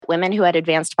women who had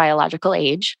advanced biological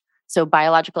age, so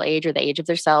biological age or the age of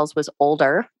their cells was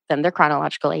older than their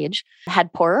chronological age,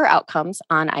 had poorer outcomes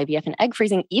on IVF and egg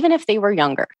freezing, even if they were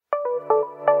younger.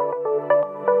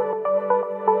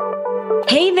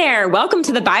 Hey there, welcome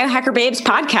to the Biohacker Babes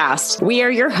podcast. We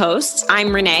are your hosts.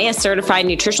 I'm Renee, a certified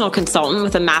nutritional consultant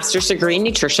with a master's degree in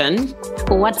nutrition.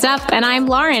 What's up? And I'm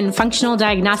Lauren, functional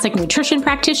diagnostic nutrition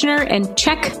practitioner and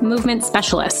check movement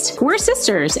specialist. We're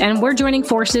sisters and we're joining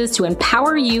forces to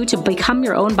empower you to become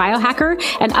your own biohacker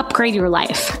and upgrade your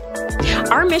life.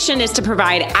 Our mission is to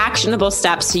provide actionable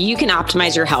steps so you can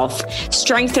optimize your health,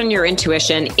 strengthen your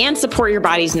intuition, and support your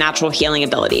body's natural healing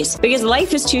abilities. Because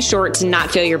life is too short to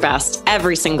not feel your best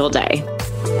every single day.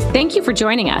 Thank you for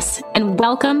joining us and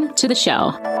welcome to the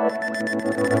show.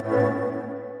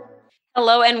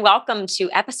 Hello and welcome to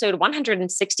episode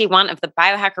 161 of the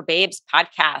Biohacker Babes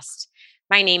podcast.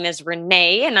 My name is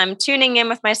Renee and I'm tuning in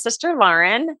with my sister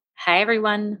Lauren. Hi,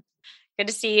 everyone. Good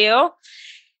to see you.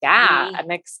 Yeah,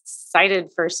 I'm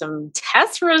excited for some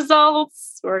test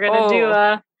results. We're going to do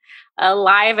a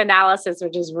live analysis,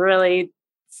 which is really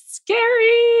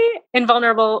scary and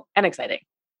vulnerable and exciting.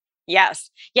 Yes.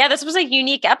 Yeah, this was a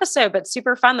unique episode, but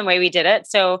super fun the way we did it.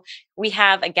 So we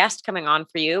have a guest coming on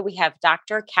for you. We have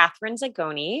Dr. Catherine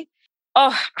Zagoni.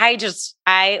 Oh,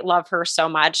 I love her so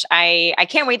much. I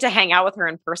can't wait to hang out with her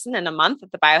in person in a month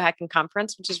at the Biohacking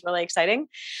Conference, which is really exciting.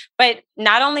 But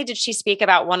not only did she speak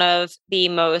about one of the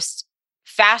most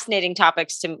fascinating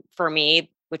topics for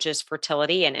me, which is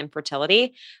fertility and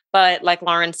infertility, but like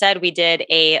Lauren said, we did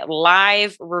a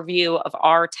live review of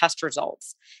our test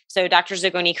results. So Dr.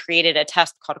 Zagoni created a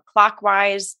test called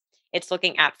Clockwise. It's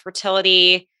looking at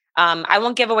fertility. I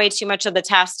won't give away too much of the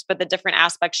test, but the different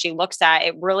aspects she looks at,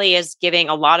 it really is giving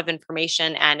a lot of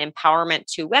information and empowerment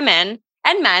to women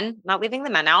and men, not leaving the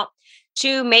men out,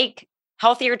 to make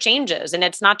healthier changes. And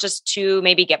it's not just to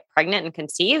maybe get pregnant and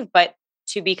conceive, but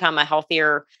to become a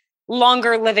healthier,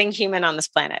 longer living human on this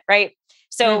planet, right?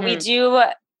 So we do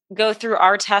go through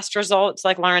our test results.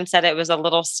 Like Lauren said, it was a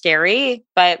little scary,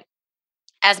 but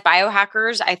as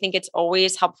biohackers, I think it's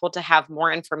always helpful to have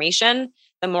more information.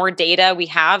 The more data we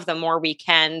have, the more we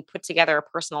can put together a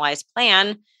personalized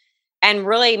plan and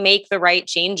really make the right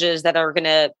changes that are going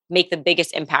to make the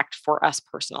biggest impact for us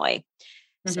personally.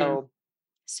 So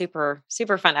super,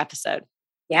 super fun episode.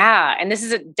 Yeah. And this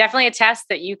is definitely a test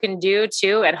that you can do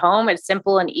too at home. It's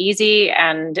simple and easy.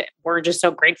 And we're just so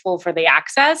grateful for the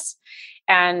access.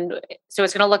 And so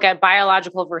it's going to look at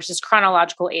biological versus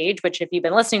chronological age, which if you've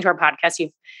been listening to our podcast,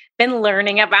 you've been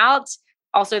learning about.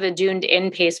 Also the tuned in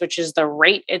pace, which is the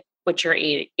rate at which you're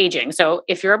aging. So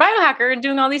if you're a biohacker and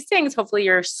doing all these things, hopefully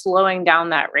you're slowing down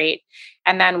that rate.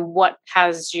 And then what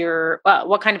kind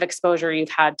of exposure you've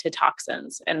had to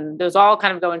toxins. And those all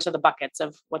kind of go into the buckets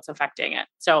of what's affecting it.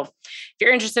 So if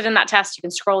you're interested in that test, you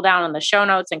can scroll down on the show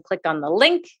notes and click on the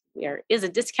link. There is a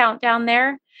discount down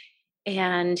there.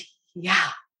 And yeah,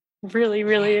 really,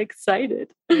 really excited.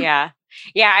 Yeah.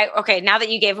 Okay. Now that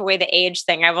you gave away the age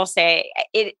thing, I will say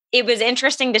it was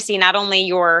interesting to see not only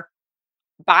your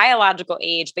biological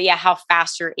age, but how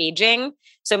fast you're aging.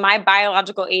 So my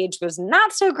biological age was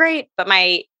not so great, but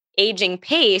my aging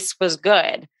pace was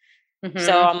good.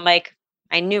 So I'm like,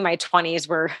 I knew my 20s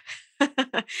were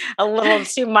a little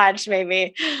too much,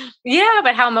 maybe. Yeah.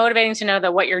 But how motivating to know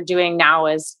that what you're doing now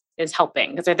is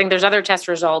helping. Because I think there's other test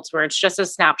results where it's just a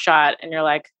snapshot and you're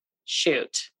like,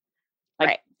 shoot.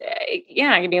 Like,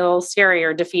 yeah, it can be a little scary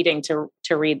or defeating to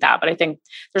read that. But I think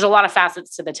there's a lot of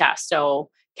facets to the test. So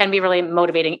can be really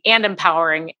motivating and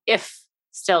empowering if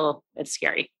still it's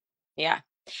scary. Yeah.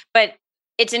 But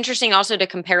it's interesting also to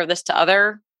compare this to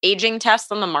other aging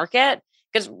tests on the market.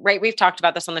 Because, we've talked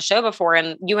about this on the show before,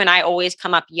 and you and I always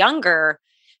come up younger.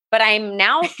 But I'm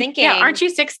now thinking... yeah, aren't you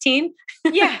 16?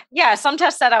 Yeah. Some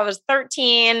tests said I was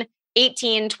 13,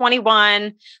 18,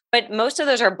 21, but most of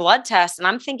those are blood tests. And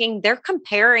I'm thinking they're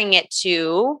comparing it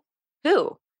to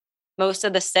who? Most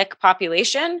of the sick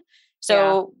population.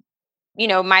 So,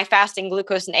 my fasting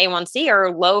glucose and A1C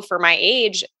are low for my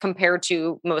age compared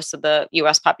to most of the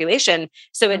US population.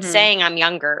 So it's saying I'm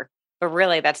younger, but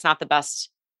really that's not the best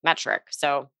metric.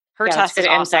 So her test is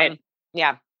awesome. Insight.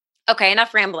 Yeah. Okay,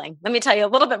 enough rambling. Let me tell you a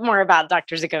little bit more about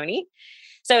Dr. Zagoni.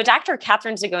 So Dr.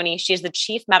 Catherine Zagoni, she is the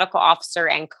chief medical officer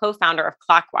and co-founder of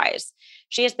Clockwise.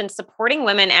 She has been supporting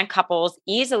women and couples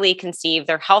easily conceive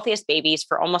their healthiest babies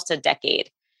for almost a decade.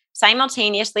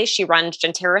 Simultaneously, she runs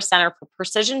Gentera Center for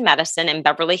Precision Medicine in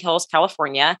Beverly Hills,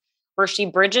 California, where she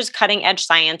bridges cutting-edge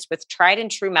science with tried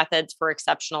and true methods for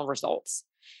exceptional results.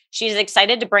 She's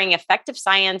excited to bring effective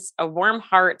science, a warm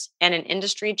heart, and an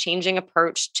industry-changing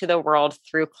approach to the world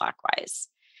through Clockwise.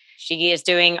 She is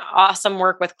doing awesome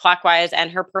work with Clockwise and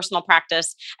her personal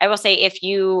practice. I will say, if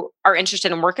you are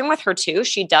interested in working with her too,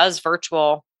 she does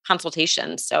virtual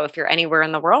consultations. So if you're anywhere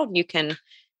in the world, you can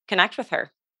connect with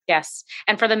her. Yes.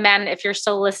 And for the men, if you're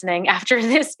still listening after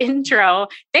this intro,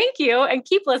 thank you and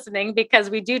keep listening, because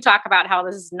we do talk about how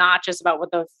this is not just about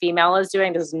what the female is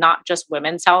doing. This is not just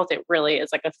women's health. It really is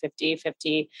like a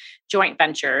 50-50 joint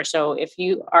venture. So if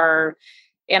you are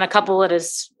in a couple that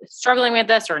is struggling with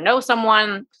this or know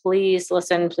someone, please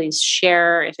listen, please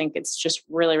share. I think it's just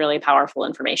really, really powerful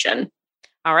information.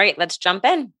 All right, let's jump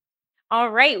in. All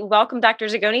right. Welcome, Dr.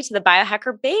 Zagoni, to the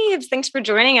Biohacker Babes. Thanks for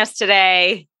joining us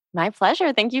today. My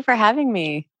pleasure. Thank you for having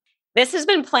me. This has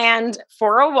been planned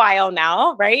for a while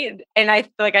now, right? And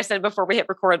like I said before we hit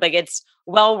record, like it's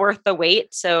well worth the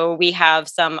wait. So we have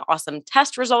some awesome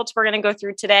test results we're going to go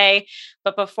through today.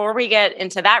 But before we get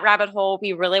into that rabbit hole,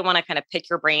 we really want to kind of pick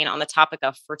your brain on the topic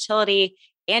of fertility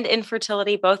and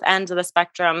infertility, both ends of the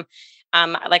spectrum.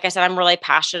 Like I said, I'm really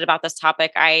passionate about this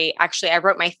topic. I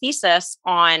wrote my thesis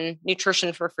on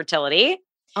nutrition for fertility.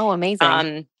 Oh,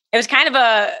 amazing. It was kind of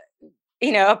a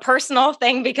personal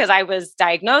thing, because I was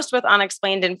diagnosed with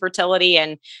unexplained infertility,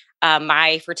 and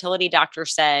my fertility doctor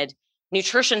said,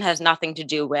 nutrition has nothing to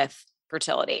do with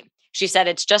fertility. She said,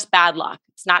 it's just bad luck.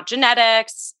 It's not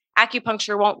genetics.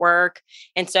 Acupuncture won't work.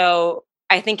 And so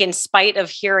I think in spite of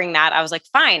hearing that, I was like,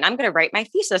 fine, I'm going to write my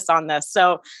thesis on this.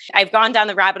 So I've gone down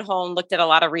the rabbit hole and looked at a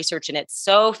lot of research, and it's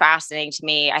so fascinating to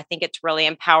me. I think it's really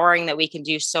empowering that we can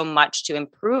do so much to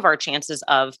improve our chances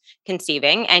of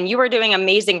conceiving. And you are doing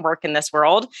amazing work in this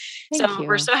world. Thank you.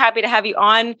 We're so happy to have you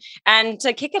on. And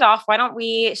to kick it off, why don't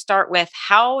we start with,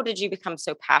 how did you become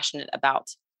so passionate about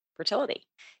fertility?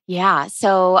 Yeah.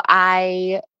 So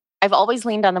I've always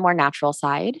leaned on the more natural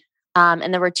side.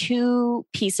 And there were two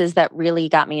pieces that really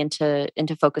got me into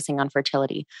focusing on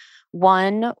fertility.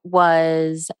 One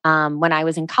was when I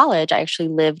was in college, I actually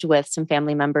lived with some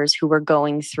family members who were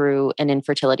going through an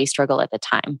infertility struggle at the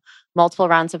time. Multiple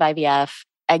rounds of IVF,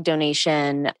 egg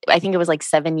donation. I think it was like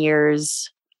 7 years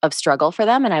of struggle for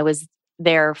them. And I was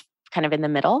there kind of in the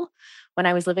middle when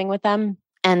I was living with them.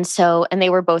 And they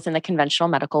were both in the conventional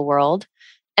medical world,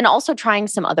 and also trying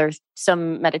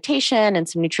some meditation and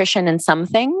some nutrition and some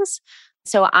things.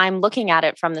 So I'm looking at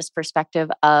it from this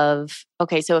perspective of,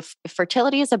 okay, so if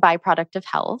fertility is a byproduct of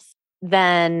health,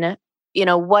 then,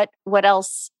 what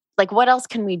else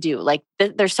can we do? Like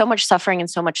there's so much suffering and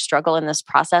so much struggle in this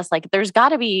process. Like there's got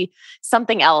to be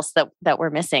something else that we're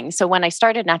missing. So when I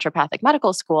started naturopathic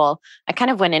medical school, I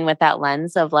kind of went in with that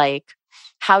lens of like,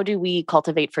 how do we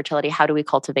cultivate fertility? How do we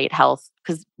cultivate health?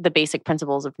 Because the basic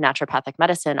principles of naturopathic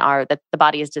medicine are that the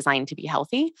body is designed to be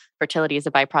healthy. Fertility is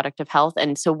a byproduct of health.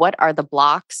 And so what are the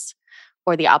blocks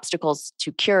or the obstacles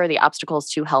to cure, the obstacles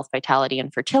to health, vitality,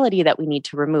 and fertility that we need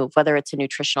to remove, whether it's a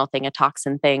nutritional thing, a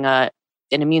toxin thing, an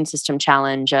immune system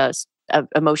challenge, a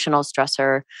emotional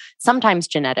stressor, sometimes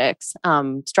genetics,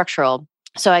 structural.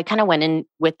 So I kind of went in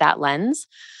with that lens.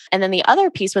 And then the other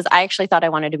piece was, I actually thought I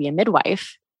wanted to be a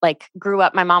midwife. Like grew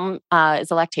up, my mom is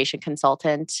a lactation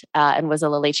consultant and was a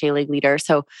La Leche League leader.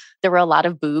 So there were a lot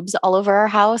of boobs all over our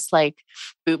house, like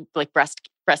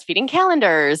breastfeeding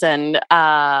calendars and,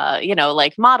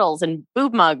 like models and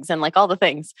boob mugs and like all the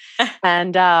things.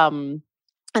 And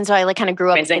so I like kind of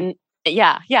grew up Amazing.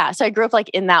 So I grew up like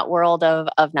in that world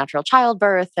of natural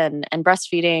childbirth and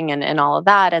breastfeeding and all of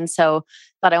that. And so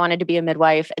thought I wanted to be a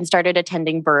midwife and started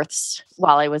attending births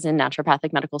while I was in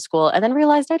naturopathic medical school, and then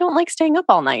realized I don't like staying up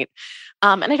all night.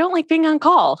 And I don't like being on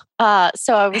call.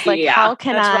 So I was like, how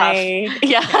can I? Rough.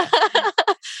 Yeah.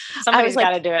 Somebody's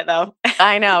got to do it though.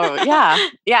 I know. Yeah.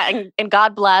 Yeah. And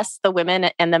God bless the women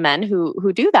and the men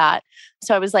who do that.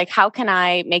 So I was like, how can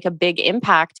I make a big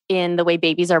impact in the way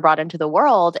babies are brought into the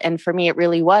world? And for me, it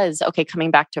really was, okay, coming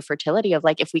back to fertility of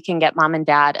like, if we can get mom and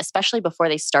dad, especially before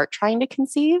they start trying to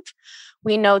conceive,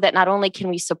 we know that not only can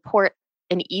we support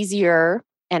an easier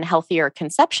and healthier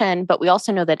conception, but we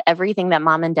also know that everything that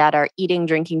mom and dad are eating,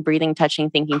 drinking, breathing, touching,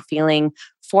 thinking, feeling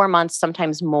 4 months,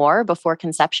 sometimes more before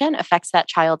conception affects that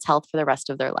child's health for the rest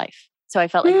of their life. So I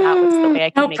felt like that was the way I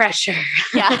could no make pressure.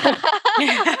 Yeah.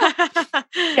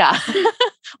 Yeah.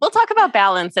 We'll talk about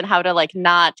balance and how to like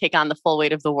not take on the full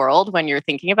weight of the world when you're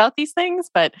thinking about these things.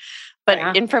 But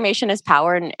information is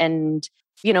power, and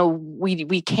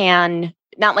we can,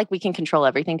 not like we can control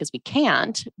everything because we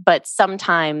can't, but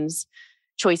sometimes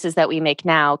choices that we make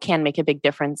now can make a big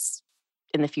difference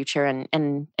in the future.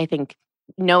 And I think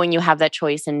knowing you have that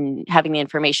choice and having the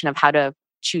information of how to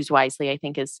choose wisely, I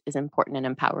think is important and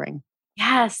empowering.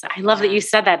 Yes, I love that you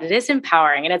said that. It is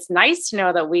empowering. And it's nice to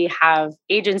know that we have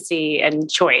agency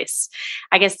and choice.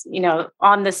 I guess,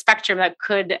 on the spectrum, that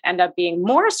could end up being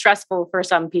more stressful for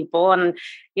some people. And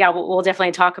yeah, we'll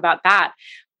definitely talk about that.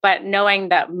 But knowing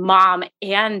that mom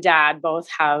and dad both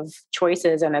have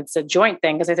choices and it's a joint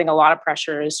thing, because I think a lot of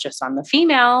pressure is just on the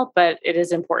female, but it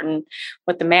is important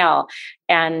with the male.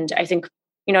 And I think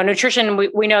nutrition,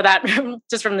 we know that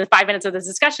just from the 5 minutes of this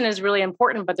discussion is really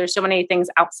important, but there's so many things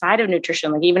outside of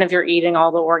nutrition. Like even if you're eating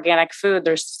all the organic food,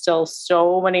 there's still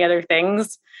so many other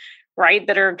things, right,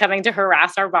 that are coming to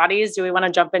harass our bodies. Do we want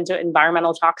to jump into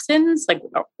environmental toxins?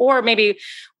 Or maybe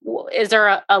is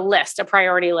there a list, a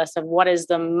priority list of what is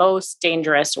the most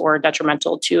dangerous or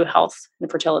detrimental to health and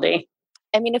fertility?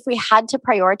 I mean, if we had to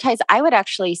prioritize, I would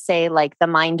actually say like the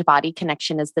mind-body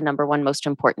connection is the number one most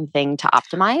important thing to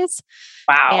optimize.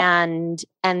 Wow.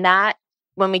 And that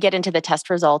when we get into the test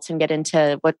results and get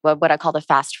into what I call the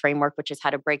FAST framework, which is how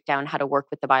to break down how to work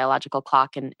with the biological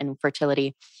clock and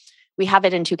fertility, we have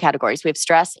it in two categories. We have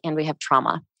stress and we have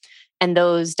trauma. And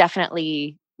those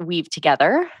definitely weave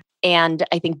together. And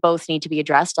I think both need to be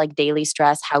addressed, like daily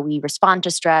stress, how we respond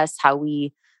to stress, how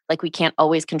we can't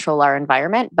always control our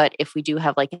environment, but if we do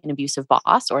have like an abusive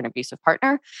boss or an abusive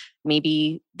partner,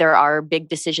 maybe there are big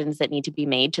decisions that need to be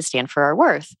made to stand for our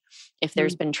worth. If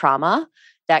there's been trauma,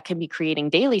 that can be creating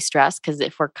daily stress, because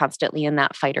if we're constantly in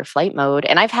that fight or flight mode.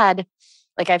 And I've had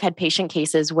patient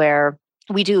cases where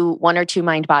we do 1 or 2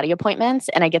 mind body appointments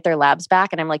and I get their labs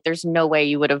back and I'm like, there's no way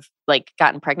you would have like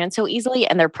gotten pregnant so easily.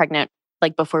 And they're pregnant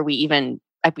like before I even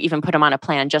put them on a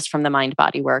plan just from the mind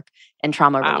body work and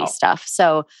trauma release stuff.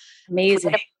 So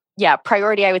amazing.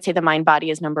 Priority, I would say the mind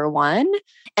body is number one.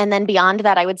 And then beyond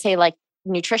that, I would say like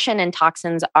nutrition and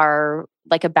toxins are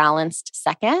like a balanced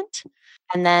second.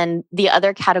 And then the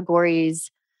other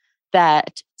categories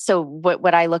so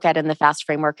what I look at in the FAST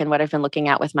framework and what I've been looking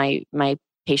at with my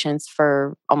patients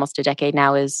for almost a decade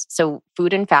now is so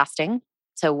food and fasting.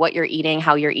 So what you're eating,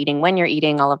 how you're eating, when you're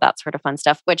eating, all of that sort of fun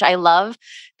stuff, which I love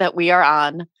that we are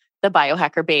on the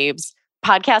Biohacker Babes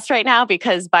podcast right now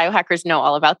because biohackers know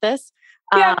all about this.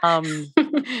 Yeah.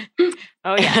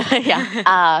 Oh yeah.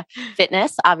 yeah.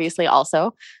 Fitness, obviously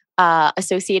also.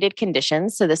 Associated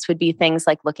conditions. So this would be things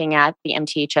like looking at the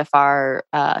MTHFR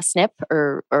SNP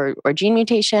or gene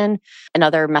mutation and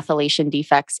other methylation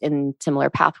defects in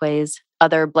similar pathways,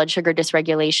 other blood sugar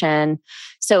dysregulation.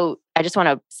 So I just want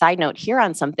to side note here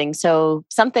on something. So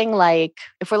something like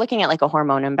if we're looking at like a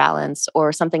hormone imbalance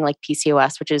or something like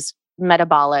PCOS, which is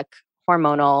metabolic,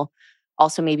 hormonal,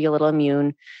 also maybe a little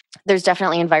immune, there's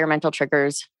definitely environmental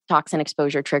triggers, toxin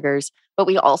exposure triggers. But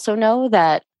we also know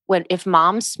that if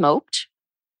mom smoked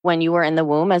when you were in the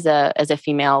womb as a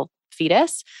female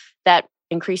fetus, that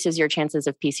increases your chances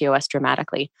of PCOS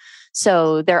dramatically.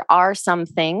 So there are some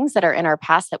things that are in our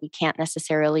past that we can't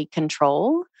necessarily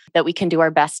control that we can do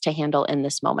our best to handle in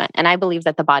this moment. And I believe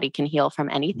that the body can heal from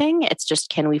anything. It's just,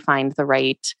 can we find the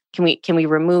right, can we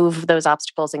remove those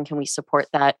obstacles and can we support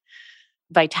that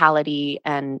vitality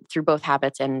and through both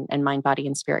habits and mind, body,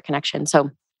 and spirit connection.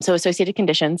 So associated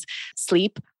conditions,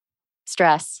 sleep,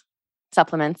 stress,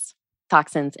 supplements,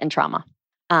 toxins, and trauma.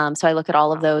 So I look at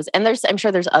all of those, and I'm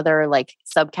sure there's other like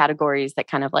subcategories that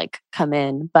kind of like come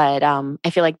in, but I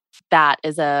feel like that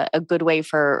is a good way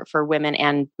for women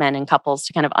and men and couples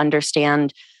to kind of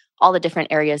understand all the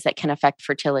different areas that can affect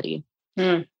fertility.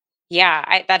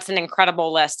 Yeah, that's an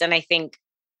incredible list. And I think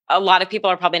a lot of people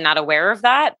are probably not aware of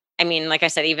that. I mean, like I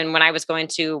said, even when I was going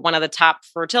to one of the top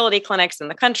fertility clinics in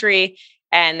the country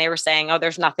and they were saying, oh,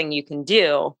 there's nothing you can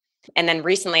do. And then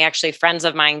recently, actually, friends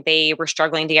of mine, they were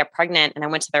struggling to get pregnant and I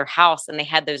went to their house and they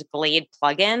had those Glade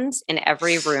plugins in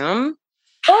every room.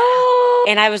 Oh.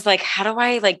 And I was like, how do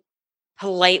I like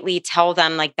politely tell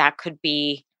them like that could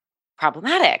be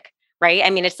problematic, right? I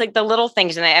mean, it's like the little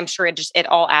things and I'm sure it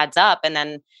all adds up. And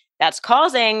then that's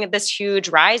causing this huge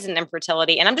rise in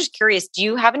infertility. And I'm just curious, do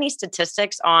you have any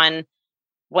statistics on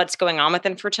what's going on with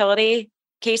infertility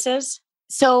cases?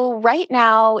 So right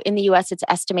now in the US, it's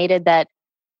estimated that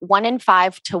 1 in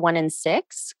 5 to 1 in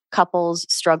 6 couples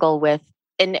struggle with,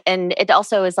 and it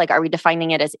also is like, are we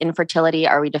defining it as infertility?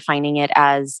 Are we defining it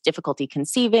as difficulty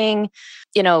conceiving?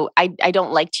 I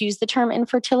don't like to use the term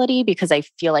infertility because I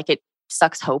feel like it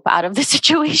sucks hope out of the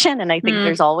situation. And I think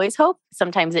there's always hope.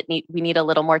 Sometimes we need a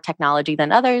little more technology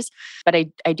than others, but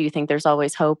I do think there's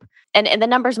always hope. And the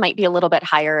numbers might be a little bit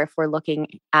higher if we're looking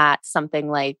at something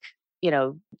like,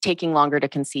 taking longer to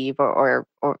conceive or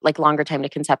like longer time to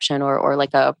conception or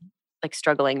like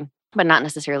struggling, but not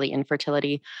necessarily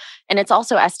infertility. And it's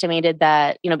also estimated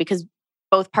that, because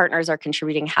both partners are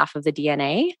contributing half of the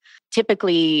DNA,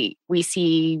 typically we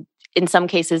see in some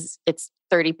cases, it's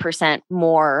 30%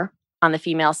 more on the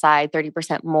female side,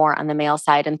 30% more on the male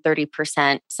side, and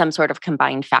 30% some sort of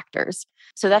combined factors.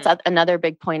 So that's another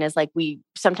big point is like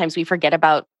sometimes we forget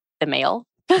about the male.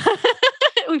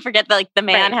 We forget that like the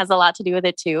man has a lot to do with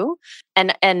it too.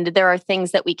 And there are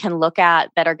things that we can look at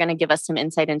that are going to give us some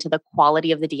insight into the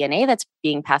quality of the DNA that's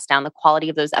being passed down, the quality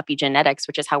of those epigenetics,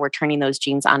 which is how we're turning those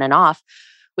genes on and off,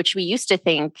 which we used to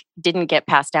think didn't get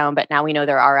passed down. But now we know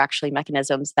there are actually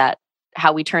mechanisms that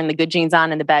how we turn the good genes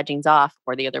on and the bad genes off,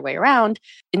 or the other way around,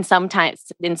 in some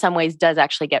ways does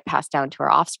actually get passed down to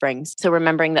our offspring. So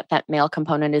remembering that male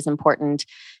component is important.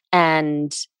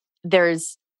 And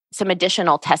there's some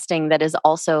additional testing that is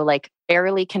also like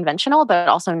fairly conventional, but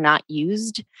also not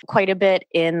used quite a bit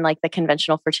in like the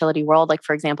conventional fertility world. Like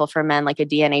for example, for men, like a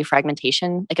DNA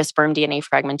fragmentation, like a sperm DNA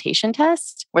fragmentation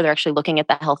test, where they're actually looking at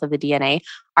the health of the DNA.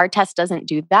 Our test doesn't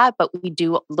do that, but we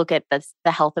do look at the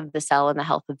health of the cell and the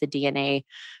health of the DNA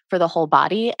for the whole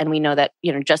body. And we know that,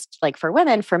 just like for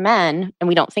women, for men, and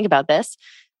we don't think about this,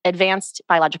 advanced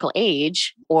biological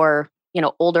age or,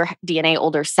 older DNA,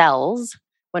 older cells,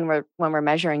 when we're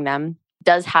measuring them,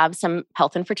 does have some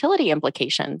health and fertility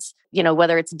implications,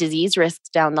 whether it's disease risks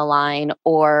down the line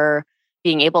or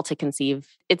being able to conceive.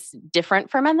 It's different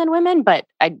for men than women, but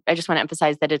I just want to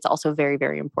emphasize that it's also very,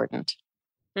 very important.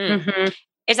 Mm-hmm.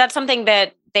 Is that something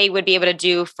that they would be able to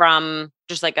do from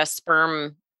just like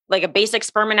a basic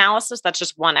sperm analysis? That's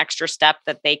just one extra step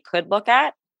that they could look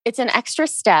at? It's an extra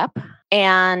step.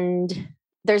 And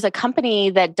there's a company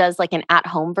that does like an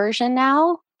at-home version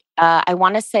now. I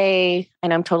want to say,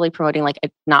 and I'm totally promoting like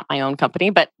not my own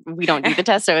company, but we don't do the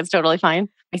test, so it's totally fine.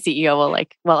 My CEO will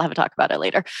we'll have a talk about it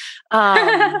later.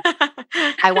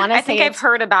 I think I've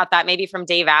heard about that maybe from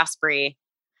Dave Asprey.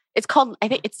 It's called,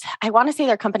 I want to say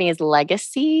their company is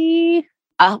Legacy.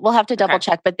 We'll have to double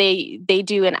check, but they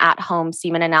do an at-home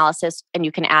semen analysis and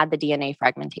you can add the DNA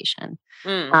fragmentation.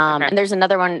 And there's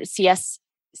another one,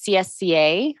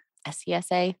 SCSA,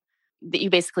 that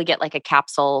you basically get like a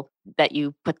capsule that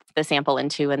you put the sample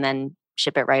into and then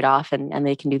ship it right off and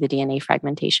they can do the DNA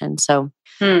fragmentation. So,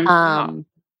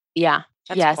 yeah.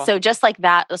 Cool. So just like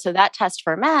that, so that test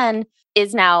for men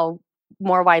is now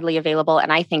more widely available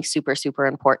and I think super, super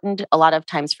important. A lot of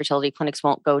times fertility clinics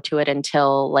won't go to it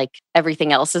until like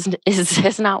everything else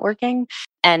is not working.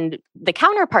 And the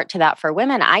counterpart to that for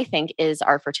women, I think, is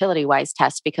our fertility wise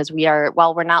test, because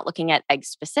while we're not looking at eggs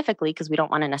specifically, because we don't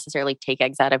want to necessarily take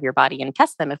eggs out of your body and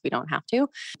test them if we don't have to,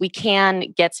 we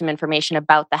can get some information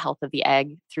about the health of the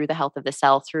egg through the health of the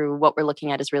cell, through what we're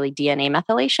looking at is really DNA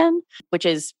methylation, which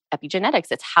is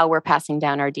epigenetics. It's how we're passing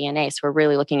down our DNA. So we're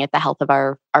really looking at the health of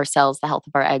our cells, the health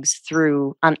of our eggs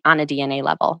through on a DNA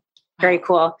level. Very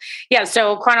cool. Yeah.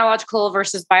 So chronological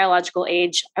versus biological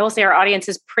age. I will say our audience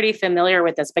is pretty familiar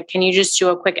with this, but can you just do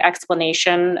a quick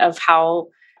explanation of how,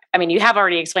 you have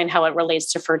already explained how it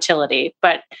relates to fertility,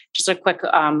 but just a quick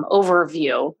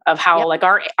overview of how like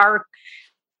our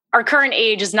current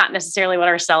age is not necessarily what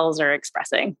our cells are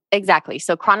expressing. Exactly.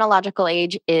 So chronological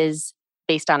age is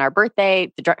based on our birthday,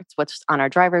 it's what's on our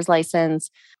driver's license.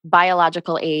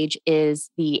 Biological age is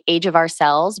the age of our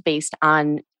cells based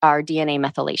on our DNA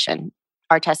methylation.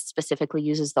 Our test specifically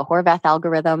uses the Horvath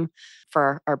algorithm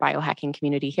for our biohacking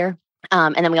community here.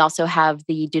 And then we also have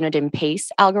the Dunedin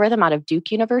PACE algorithm out of Duke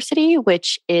University,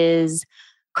 which is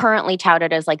currently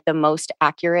touted as like the most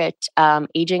accurate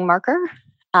aging marker.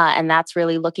 And that's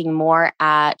really looking more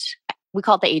at, we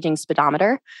call it the aging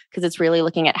speedometer, because it's really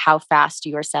looking at how fast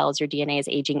your cells, your DNA is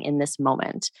aging in this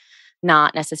moment,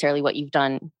 not necessarily what you've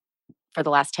done for the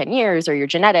last 10 years or your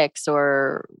genetics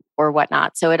or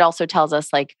whatnot. So it also tells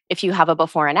us like if you have a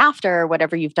before and after,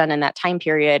 whatever you've done in that time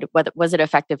period, whether was it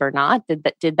effective or not?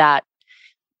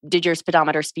 Did your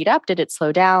speedometer speed up? Did it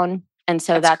slow down? And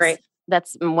so that's great.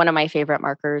 That's one of my favorite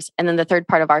markers. And then the third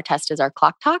part of our test is our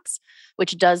clock tox,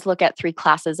 which does look at 3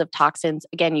 classes of toxins,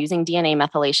 again, using DNA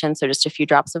methylation. So just a few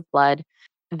drops of blood,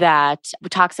 that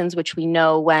toxins, which we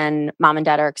know when mom and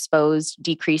dad are exposed,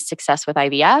 decrease success with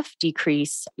IVF,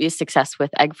 decrease success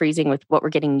with egg freezing, with what we're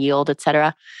getting yield, et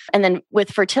cetera. And then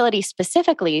with fertility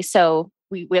specifically, so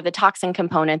we have the toxin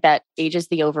component that ages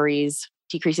the ovaries,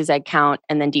 decreases egg count,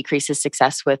 and then decreases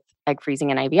success with egg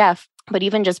freezing and IVF. But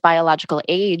even just biological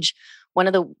age, one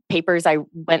of the papers I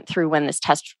went through when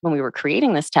we were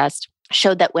creating this test,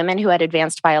 showed that women who had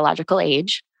advanced biological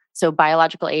age, so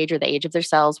biological age or the age of their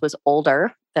cells was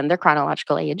older than their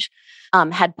chronological age,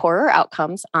 had poorer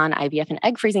outcomes on IVF and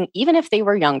egg freezing, even if they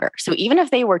were younger. So even if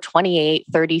they were 28,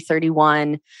 30,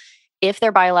 31, if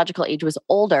their biological age was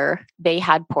older, they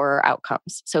had poorer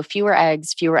outcomes. So fewer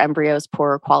eggs, fewer embryos,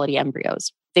 poorer quality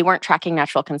embryos. they weren't tracking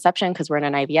natural conception because we're in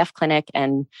an IVF clinic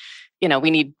and,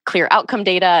 we need clear outcome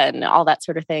data and all that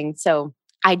sort of thing. So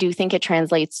I do think it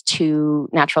translates to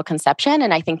natural conception.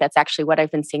 And I think that's actually what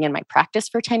I've been seeing in my practice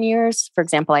for 10 years. For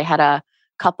example, I had a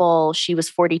couple, she was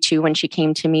 42 when she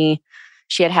came to me.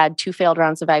 She had 2 failed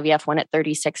rounds of IVF, one at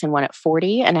 36 and one at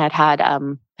 40, and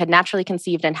had naturally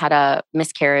conceived and had a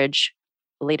miscarriage,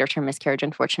 later term miscarriage,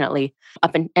 unfortunately.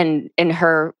 And in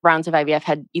her rounds of IVF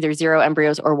had either 0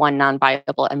 embryos or 1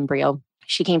 non-viable embryo.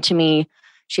 She came to me.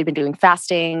 She'd been doing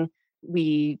fasting.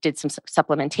 We did some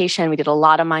supplementation. We did a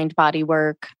lot of mind-body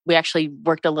work. We actually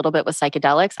worked a little bit with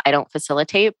psychedelics. I don't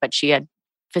facilitate, but she had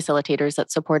facilitators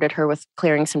that supported her with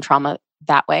clearing some trauma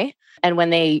that way. And when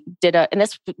they did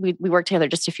we worked together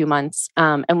just a few months.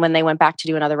 And when they went back to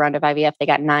do another round of IVF, they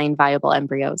got 9 viable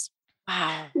embryos.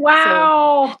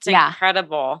 Wow. That's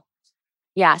incredible.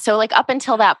 Yeah. So like up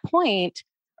until that point,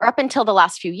 or up until the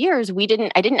last few years, I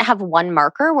didn't have one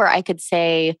marker where I could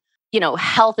say,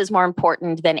 health is more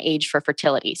important than age for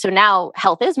fertility. So now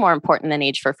health is more important than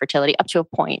age for fertility up to a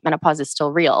point. Menopause is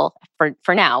still real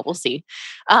for now. We'll see.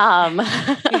 But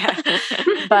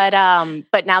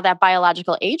now that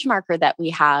biological age marker that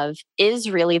we have is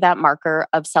really that marker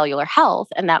of cellular health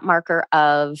and that marker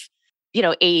of,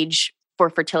 age for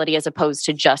fertility as opposed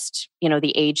to just,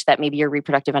 the age that maybe your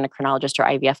reproductive endocrinologist or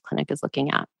IVF clinic is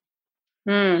looking at.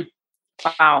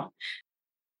 Wow.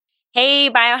 Hey,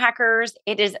 biohackers,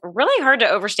 it is really hard to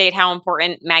overstate how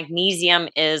important magnesium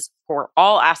is for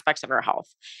all aspects of our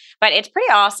health. But it's pretty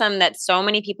awesome that so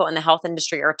many people in the health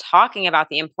industry are talking about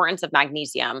the importance of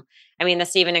magnesium. I mean,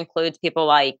 this even includes people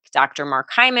like Dr. Mark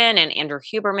Hyman and Andrew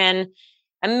Huberman,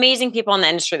 amazing people in the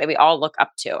industry that we all look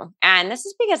up to. And this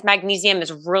is because magnesium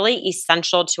is really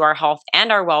essential to our health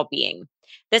and our well-being.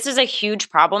 This is a huge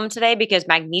problem today because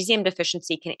magnesium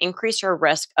deficiency can increase your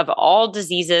risk of all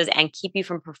diseases and keep you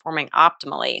from performing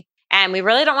optimally. And we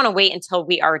really don't want to wait until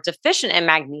we are deficient in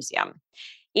magnesium.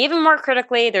 Even more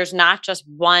critically, there's not just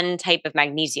one type of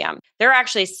magnesium. There are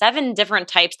actually 7 different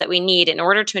types that we need in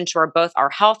order to ensure both our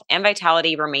health and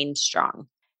vitality remain strong.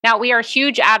 Now, we are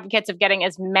huge advocates of getting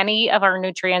as many of our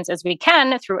nutrients as we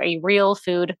can through a real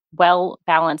food,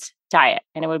 well-balanced diet.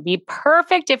 And it would be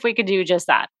perfect if we could do just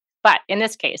that. But in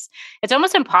this case, it's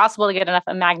almost impossible to get enough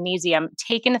magnesium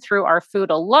taken through our food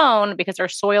alone because our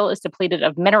soil is depleted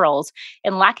of minerals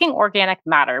and lacking organic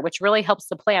matter, which really helps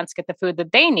the plants get the food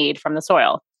that they need from the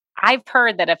soil. I've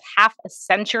heard that if half a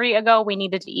century ago we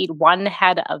needed to eat 1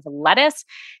 head of lettuce,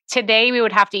 today we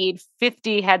would have to eat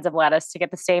 50 heads of lettuce to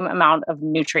get the same amount of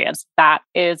nutrients. That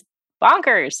is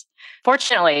bonkers.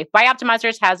 Fortunately,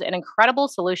 Bioptimizers has an incredible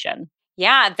solution.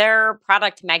 Yeah, their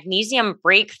product Magnesium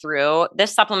Breakthrough.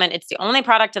 This supplement, it's the only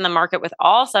product in the market with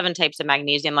all 7 types of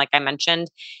magnesium, like I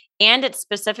mentioned. And it's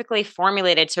specifically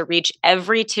formulated to reach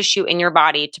every tissue in your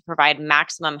body to provide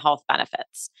maximum health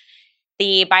benefits.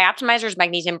 The Bioptimizers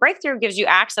Magnesium Breakthrough gives you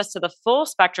access to the full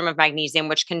spectrum of magnesium,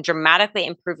 which can dramatically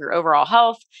improve your overall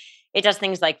health. It does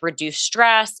things like reduce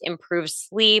stress, improves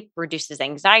sleep, reduces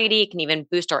anxiety, can even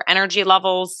boost our energy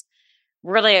levels.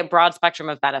 Really a broad spectrum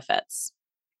of benefits.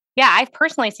 Yeah, I've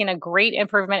personally seen a great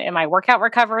improvement in my workout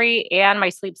recovery and my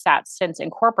sleep stats since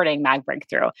incorporating Mag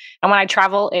Breakthrough. And when I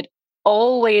travel, it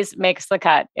always makes the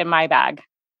cut in my bag.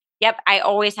 Yep, I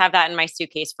always have that in my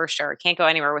suitcase for sure. Can't go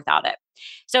anywhere without it.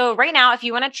 So right now, if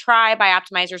you want to try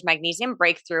Bioptimizers Magnesium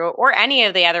Breakthrough or any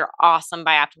of the other awesome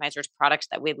Bioptimizers products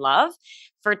that we love,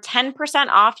 for 10%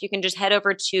 off, you can just head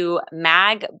over to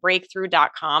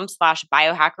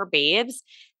magbreakthrough.com/biohackerbabes.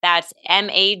 That's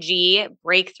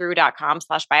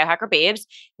magbreakthrough.com/biohackerbabes.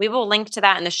 We will link to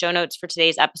that in the show notes for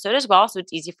today's episode as well, so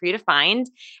it's easy for you to find.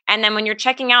 And then when you're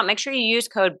checking out, make sure you use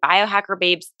code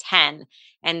biohackerbabes10,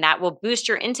 and that will boost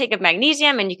your intake of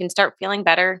magnesium and you can start feeling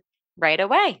better right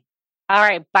away. All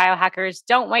right, biohackers,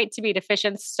 don't wait to be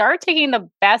deficient. Start taking the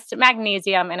best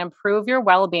magnesium and improve your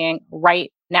well-being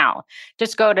right now.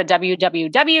 Just go to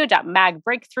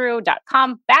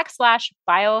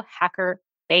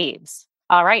www.magbreakthrough.com/biohackerbabes.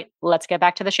 All right, let's get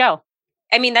back to the show.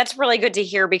 I mean, that's really good to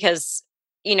hear because,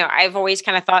 I've always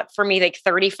kind of thought for me, like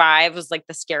 35 was like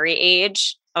the scary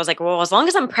age. I was like, well, as long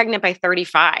as I'm pregnant by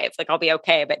 35, like I'll be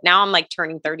okay. But now I'm like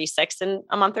turning 36 in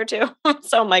a month or 2.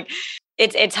 So I'm like,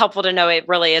 it's helpful to know it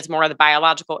really is more of the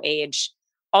biological age.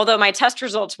 Although my test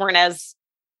results weren't as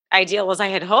ideal as I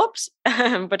had hoped,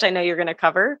 which I know you're going to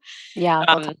cover. Yeah,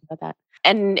 we'll talk about that.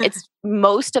 And it's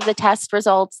most of the test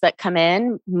results that come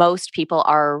in, most people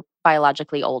are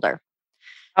biologically older.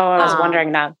 Oh, I was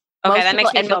wondering that. Okay, that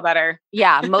makes me feel better.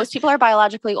 Yeah, most people are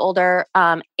biologically older.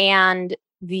 And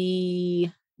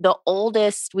the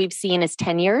oldest we've seen is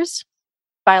 10 years,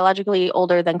 biologically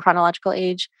older than chronological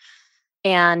age.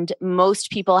 And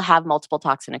most people have multiple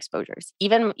toxin exposures.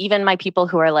 Even my people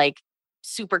who are like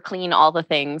super clean, all the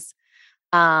things.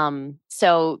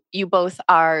 So you both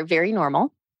are very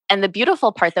normal. And the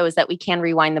beautiful part though is that we can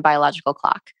rewind the biological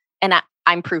clock. And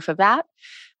I'm proof of that.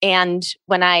 And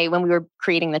when we were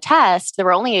creating the test, there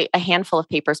were only a handful of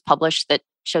papers published that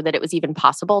showed that it was even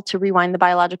possible to rewind the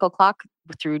biological clock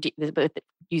through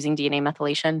using DNA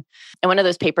methylation. And one of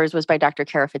those papers was by Dr.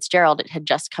 Kara Fitzgerald. It had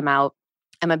just come out.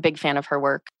 I'm a big fan of her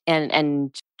work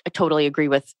and I totally agree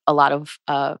with a lot of,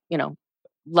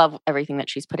 love everything that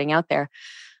she's putting out there.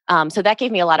 So that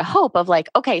gave me a lot of hope of like,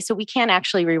 okay, so we can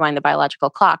actually rewind the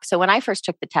biological clock. So when I first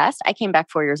took the test, I came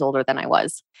back 4 years older than I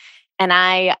was. And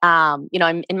I'm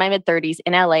in my mid 30s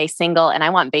in LA, single, and I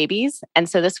want babies. And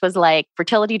so this was like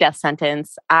fertility death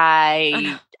sentence.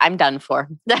 I'm done for.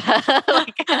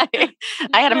 I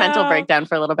had a mental breakdown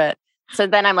for a little bit. So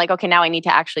then I'm like, okay, now I need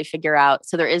to actually figure out.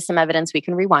 So there is some evidence we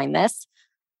can rewind this.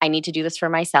 I need to do this for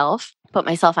myself, put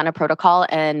myself on a protocol,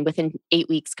 and within 8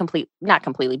 weeks, not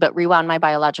completely, but rewound my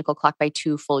biological clock by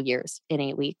 2 full years in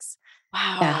 8 weeks.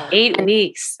 Wow. Yeah. 8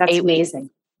 weeks. That's amazing.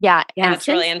 Yeah. And that's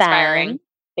really inspiring.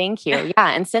 Thank you. Yeah.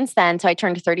 And since then, so I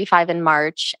turned 35 in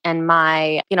March and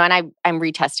I'm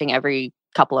retesting every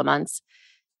couple of months.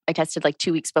 I tested like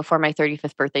 2 weeks before my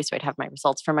 35th birthday. So I'd have my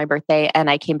results for my birthday. And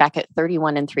I came back at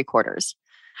 31 3/4.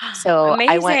 So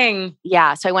amazing.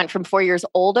 I went from 4 years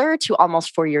older to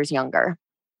almost 4 years younger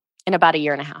in about a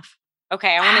year and a half.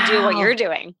 Okay. I want to do what you're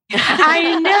doing.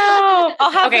 I know.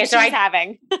 I'll have what she's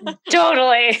having.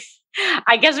 Totally.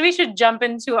 I guess we should jump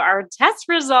into our test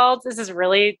results. This is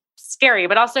really scary,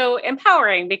 but also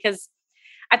empowering because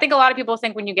I think a lot of people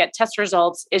think when you get test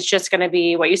results, it's just going to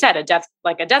be what you said, a death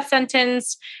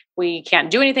sentence. We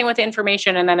can't do anything with the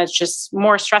information. And then it's just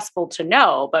more stressful to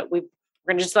know, but we're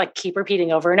going to just like keep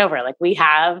repeating over and over. Like we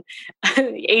have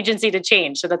agency to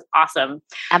change. So that's awesome.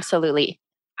 Absolutely.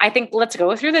 I think let's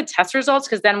go through the test results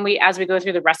because then as we go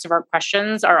through the rest of our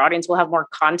questions, our audience will have more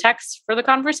context for the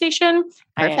conversation.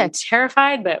 Perfect. I am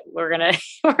terrified, but we're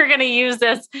gonna use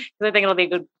this because I think it'll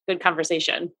be a good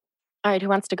conversation. All right, who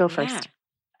wants to go first?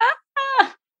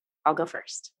 I'll go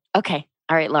first. Okay.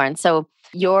 All right, Lauren. So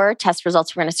your test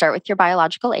results, we're going to start with your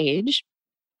biological age.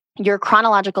 Your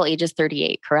chronological age is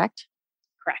 38, correct?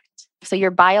 Correct. So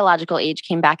your biological age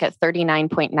came back at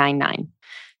 39.99.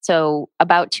 So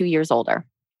about 2 years older.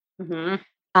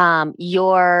 Mm-hmm.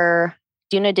 Your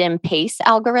Dunedim PACE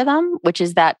algorithm, which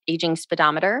is that aging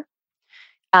speedometer,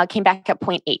 came back at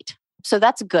 0.8. So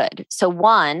that's good. So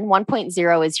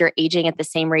 1.0 is you're aging at the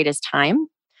same rate as time.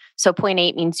 So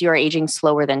 0.8 means you're aging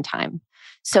slower than time.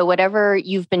 So whatever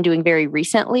you've been doing very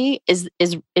recently is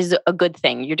a good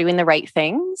thing. You're doing the right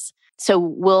things. So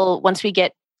once we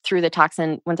get through the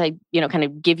toxin, once I, kind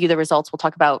of give you the results, we'll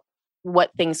talk about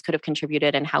what things could have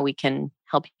contributed and how we can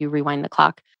help you rewind the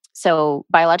clock. So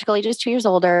biological age is 2 years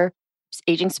older.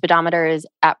 Aging speedometer is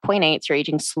at 0.8. So you're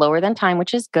aging slower than time,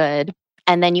 which is good.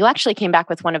 And then you actually came back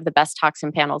with one of the best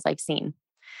toxin panels I've seen.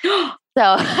 So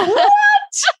what?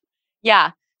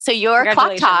 Yeah. So your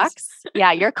clock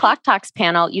tox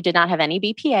panel, you did not have any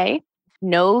BPA,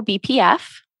 no BPF,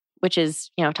 which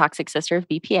is, toxic sister of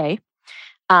BPA,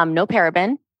 no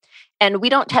paraben. And we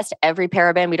don't test every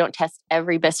paraben. We don't test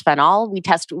every bisphenol. We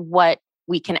test what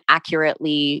we can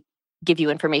accurately give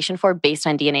you information for based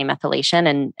on DNA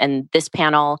methylation. And this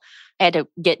panel, I had to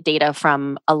get data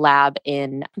from a lab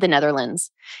in the Netherlands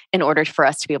in order for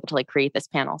us to be able to create this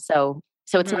panel. So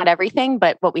it's not everything,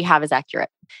 but what we have is accurate.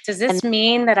 Does this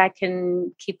mean that I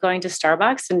can keep going to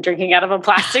Starbucks and drinking out of a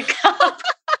plastic cup?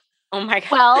 Oh my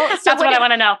God. Well, so that's what I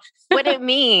want to know. What it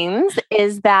means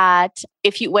is that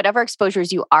whatever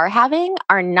exposures you are having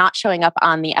are not showing up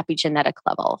on the epigenetic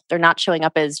level. They're not showing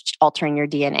up as altering your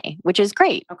DNA, which is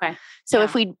great. Okay. So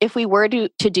if we were to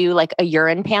do like a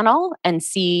urine panel and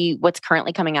see what's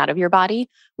currently coming out of your body,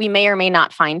 we may or may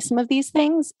not find some of these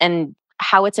things. And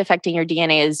how it's affecting your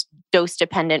DNA is dose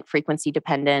dependent, frequency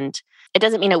dependent. It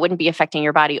doesn't mean it wouldn't be affecting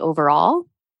your body overall.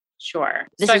 Sure.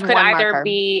 This so is it could one either marker.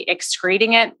 be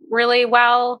excreting it really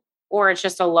well, or it's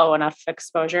just a low enough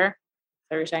exposure. Is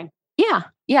that what you're saying?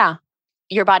 Yeah.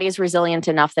 Your body is resilient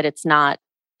enough that it's not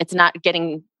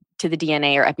getting to the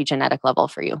DNA or epigenetic level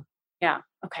for you. Yeah.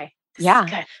 Okay. Yeah.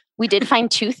 Good. We did find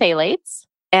 2 phthalates,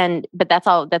 but that's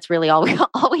all. That's really all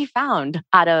we found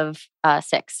out of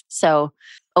 6. So,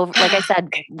 like I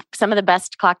said, some of the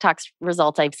best clock tox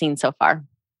results I've seen so far.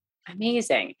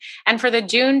 Amazing. And for the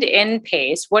tuned in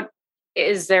pace, what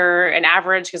is there an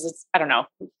average? Because I don't know.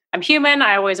 I'm human.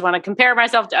 I always want to compare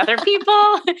myself to other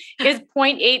people. Is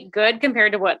 0.8 good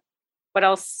compared to what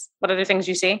else? What other things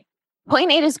you see?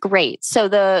 0.8 is great. So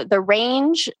the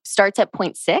range starts at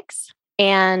 0.6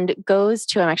 and goes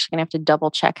to, I'm actually going to have to double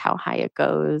check how high it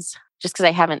goes just because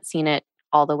I haven't seen it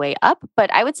all the way up.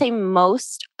 But I would say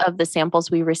most of the samples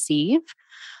we receive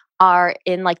are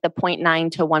in like the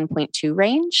 0.9 to 1.2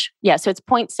 range. Yeah. So it's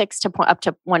 0.6 to up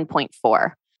to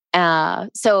 1.4.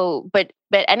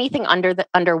 But anything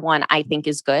under one, I think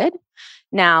is good.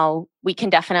 Now we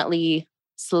can definitely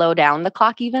slow down the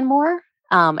clock even more.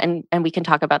 And we can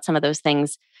talk about some of those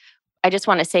things. I just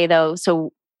want to say though,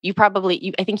 so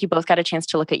I think you both got a chance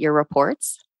to look at your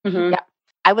reports. Mm-hmm. Yeah.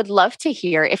 I would love to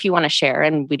hear, if you want to share,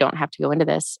 and we don't have to go into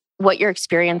this, what your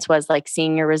experience was like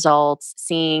seeing your results,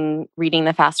 reading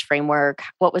the FAST framework.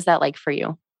 What was that like for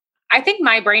you? I think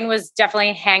my brain was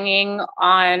definitely hanging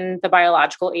on the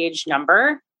biological age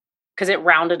number because it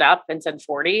rounded up and said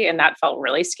 40, and that felt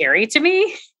really scary to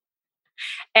me.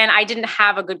 And I didn't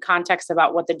have a good context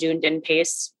about what the Dunedin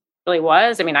pace really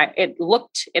was. I mean,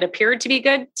 it appeared to be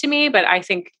good to me, but I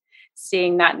think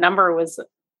seeing that number was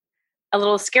a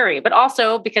little scary, but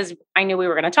also because I knew we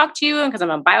were going to talk to you and because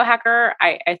I'm a biohacker,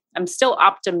 I'm still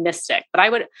optimistic, but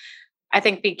I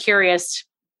think be curious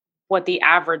what the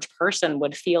average person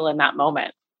would feel in that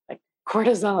moment. Like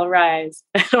cortisol rise.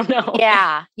 I don't know.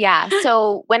 Yeah. Yeah.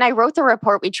 So when I wrote the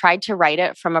report, we tried to write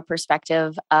it from a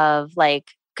perspective of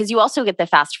like, because you also get the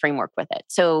FAST framework with it.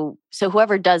 So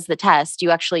whoever does the test,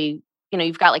 you actually,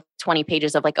 you've got like 20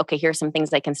 pages of like, okay, here's some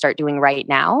things I can start doing right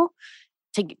now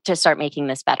to start making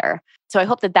this better. So I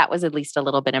hope that was at least a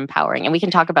little bit empowering, and we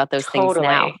can talk about those things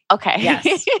now. Okay.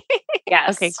 Yes.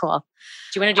 Yes. Okay, cool.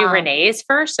 Do you want to do Renee's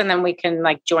first and then we can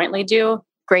like jointly do?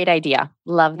 Great idea.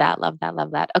 Love that. Love that.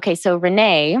 Love that. Okay. So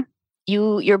Renee,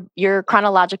 your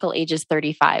chronological age is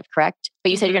 35, correct?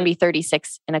 But you said you're going to be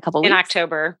 36 in a couple weeks? In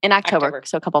October. In October.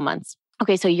 So a couple months.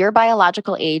 Okay. So your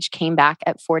biological age came back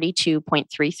at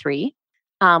 42.33,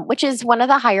 which is one of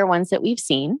the higher ones that we've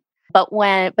seen. But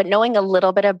knowing a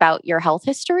little bit about your health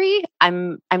history,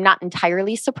 I'm not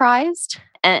entirely surprised.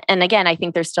 And again, I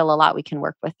think there's still a lot we can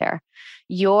work with there.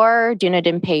 Your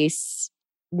Dunedin pace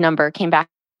number came back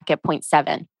at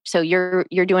 0.7. So you're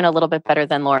doing a little bit better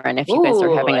than Lauren if you guys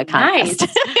are having a contest.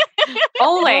 Nice.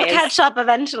 Always. We'll catch up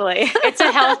eventually. It's a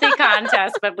healthy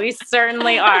contest, but we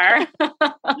certainly are.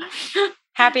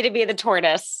 Happy to be the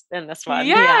tortoise in this one.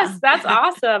 Yes, that's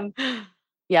awesome.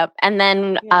 Yep. And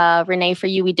then Renee, for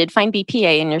you, we did find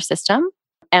BPA in your system,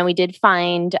 and we did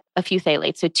find a few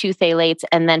phthalates. So 2 phthalates.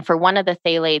 And then for one of the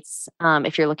phthalates,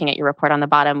 if you're looking at your report on the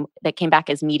bottom, that came back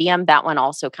as medium, that one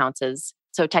also counts as,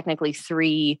 so technically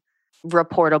 3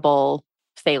 reportable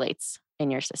phthalates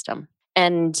in your system.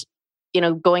 And,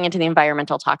 going into the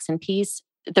environmental toxin piece,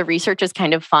 the research is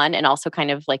kind of fun and also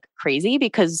kind of like crazy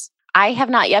because I have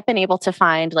not yet been able to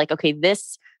find like, okay,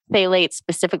 this phthalate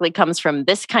specifically comes from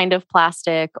this kind of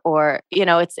plastic, or,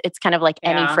 it's kind of like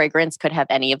any fragrance could have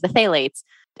any of the phthalates.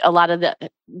 A lot of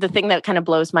the thing that kind of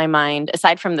blows my mind,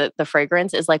 aside from the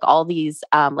fragrance, is like all these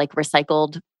like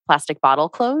recycled plastic bottle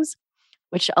clothes,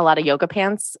 which a lot of yoga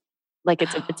pants, like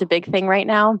it's a big thing right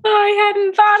now. I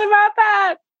hadn't thought about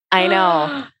that. I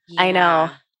know. Yeah. I know.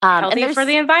 Healthy for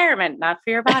the environment, not for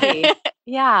your body.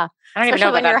 Yeah. I don't even know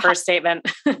about that first statement.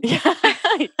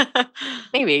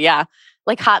 Maybe, yeah.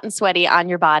 Like hot and sweaty on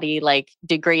your body, like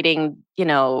degrading,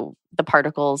 the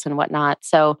particles and whatnot.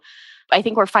 So I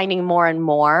think we're finding more and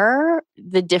more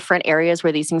the different areas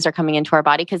where these things are coming into our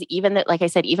body. Because like I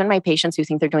said, even my patients who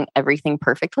think they're doing everything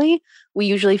perfectly, we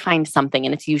usually find something,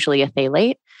 and it's usually a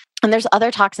phthalate. And there's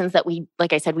other toxins that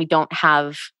like I said, we don't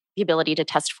have the ability to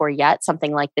test for yet.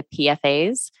 Something like the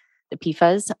PFAs, the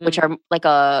PFAS, which are like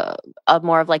a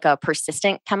more of like a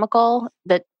persistent chemical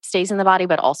that stays in the body,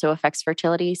 but also affects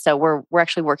fertility. So we're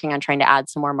actually working on trying to add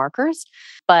some more markers.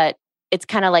 But it's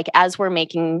kind of like, as we're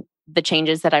making the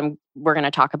changes that we're going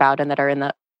to talk about and that are in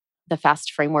the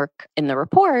FAST framework in the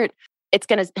report, it's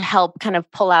going to help kind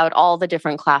of pull out all the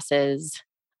different classes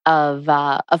of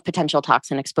potential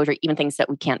toxin exposure, even things that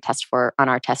we can't test for on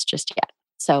our test just yet.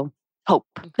 So hope.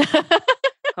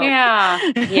 Yeah.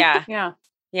 Yeah. Yeah.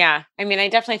 Yeah. I mean, I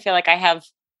definitely feel like I have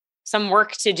some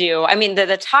work to do. I mean,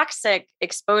 the toxic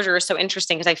exposure is so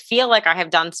interesting because I feel like I have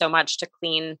done so much to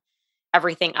clean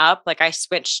everything up. Like I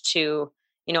switched to,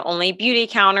 only Beauty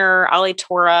Counter,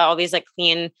 Alitora, all these like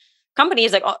clean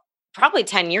companies, like probably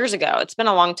 10 years ago. It's been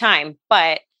a long time,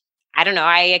 but I don't know.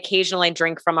 I occasionally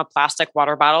drink from a plastic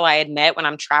water bottle. I admit when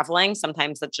I'm traveling,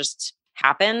 sometimes that just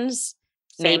happens.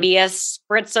 Same. Maybe a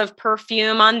spritz of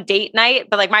perfume on date night,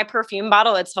 but like my perfume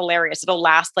bottle, it's hilarious. It'll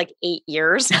last like 8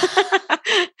 years.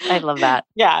 I love that.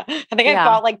 Yeah. I think I've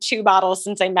bought like 2 bottles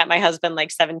since I met my husband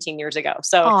like 17 years ago.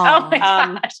 So, oh my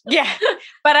gosh. Yeah,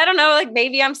 but I don't know, like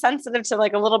maybe I'm sensitive to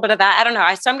like a little bit of that. I don't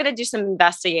know. So I'm going to do some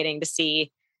investigating to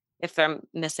see, if I'm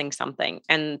missing something.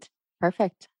 And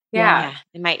Perfect. Yeah.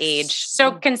 in my age.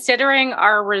 So considering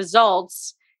our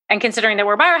results and considering that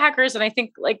we're biohackers, and I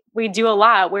think like we do a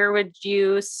lot, where would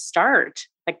you start?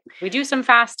 Like we do some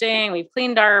fasting, we've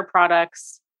cleaned our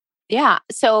products. Yeah.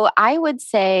 So I would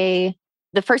say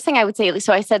the first thing I would say,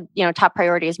 so I said, top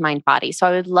priority is mind body. So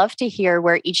I would love to hear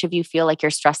where each of you feel like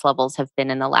your stress levels have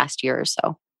been in the last year or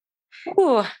so.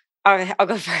 Ooh, I'll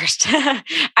go first.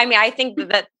 I mean, I think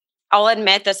that I'll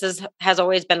admit has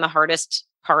always been the hardest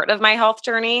part of my health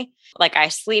journey. Like I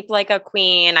sleep like a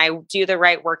queen. I do the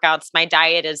right workouts. My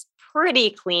diet is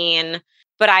pretty clean,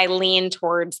 but I lean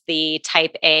towards the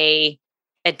type A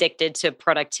addicted to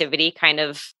productivity kind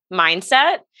of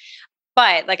mindset.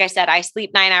 But like I said, I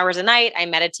sleep 9 hours a night. I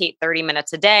meditate 30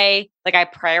 minutes a day. Like I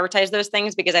prioritize those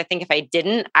things because I think if I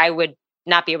didn't, I would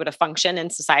not be able to function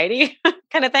in society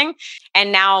kind of thing.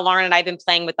 And now Lauren and I have been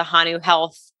playing with the Hanu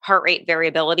Health heart rate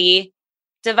variability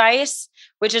device,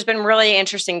 which has been really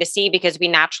interesting to see because we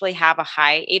naturally have a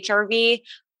high HRV,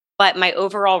 but my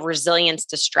overall resilience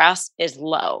to stress is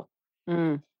low.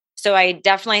 So I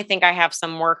definitely think I have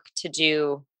some work to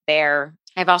do there.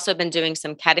 I've also been doing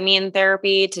some ketamine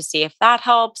therapy to see if that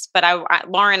helps, but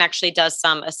Lauren actually does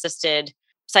some assisted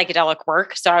psychedelic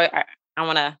work. So I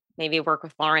want to maybe work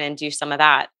with Lauren and do some of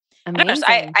that. Amazing.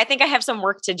 I think I have some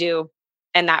work to do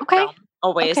in that realm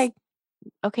always.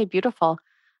 Okay, beautiful.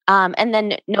 And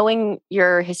then knowing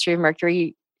your history of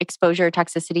mercury exposure,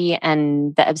 toxicity,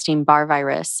 and the Epstein-Barr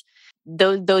virus,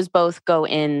 those both go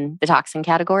in the toxin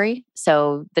category.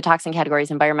 So the toxin category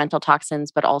is environmental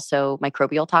toxins, but also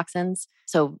microbial toxins.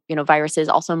 So, viruses,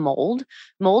 also mold.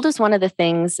 Mold is one of the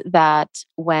things that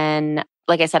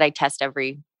like I said, I test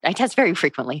very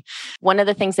frequently. One of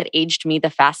the things that aged me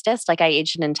the fastest, like I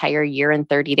aged an entire year in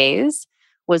 30 days,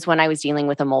 was when I was dealing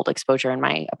with a mold exposure in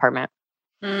my apartment.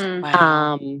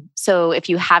 Wow. So if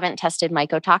you haven't tested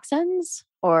mycotoxins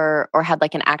or had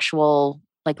like an actual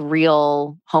like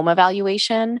real home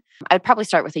evaluation, I'd probably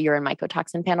start with a urine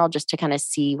mycotoxin panel just to kind of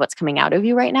see what's coming out of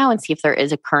you right now and see if there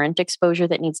is a current exposure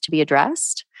that needs to be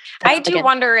addressed. I do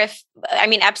wonder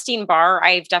Epstein-Barr,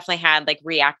 I've definitely had like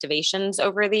reactivations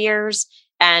over the years,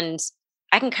 and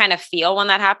I can kind of feel when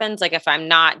that happens. Like if I'm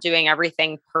not doing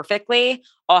everything perfectly,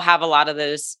 I'll have a lot of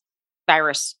those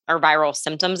virus or viral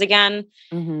symptoms again.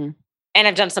 Mm-hmm. And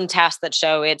I've done some tests that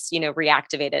show it's,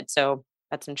 reactivated. So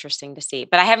that's interesting to see,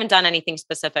 but I haven't done anything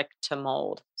specific to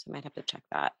mold. So I might have to check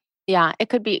that. Yeah, it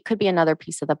could be another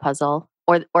piece of the puzzle,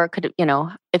 or it could,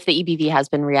 if the EBV has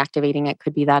been reactivating, it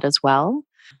could be that as well.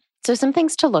 So some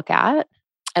things to look at.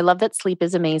 I love that sleep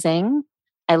is amazing.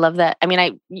 I love that. I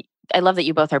mean, I love that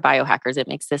you both are biohackers. It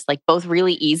makes this like both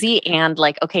really easy and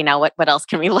like, okay, now what else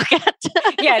can we look at?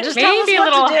 Yeah, just maybe a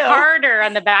little harder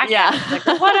on the back end. Like,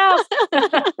 what else?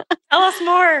 Tell us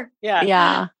more. Yeah.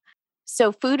 Yeah.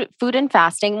 So food and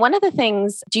fasting. One of the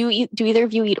things, do either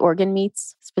of you eat organ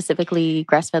meats, specifically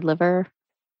grass-fed liver?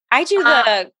 I do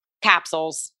the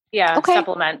capsules. Yeah. Okay.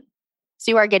 Supplement.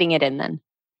 So you are getting it in then?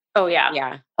 Oh yeah.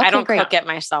 Yeah. Okay, I don't great. cook it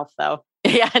myself though.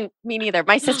 Yeah, me neither.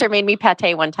 My sister made me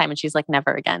pate one time and she's like,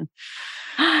 never again.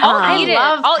 I'll eat it.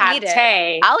 I'll eat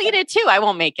it. I'll eat it too. I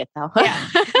won't make it though. Yeah.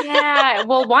 Yeah.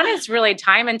 Well, one is really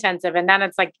time intensive. And then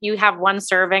it's like you have one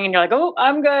serving and you're like, oh,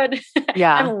 I'm good.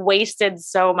 Yeah. I've wasted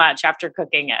so much after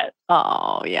cooking it.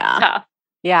 Oh, yeah.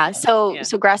 Yeah. So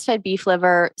grass-fed beef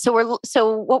liver.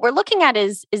 So what we're looking at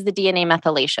is the DNA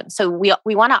methylation. So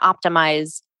we want to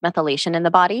optimize methylation in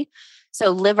the body.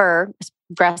 So liver,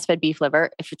 grass-fed beef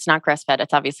liver, if it's not grass-fed,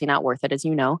 it's obviously not worth it, as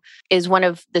you know, is one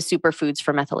of the superfoods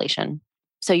for methylation.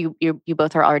 So you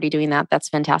both are already doing that. That's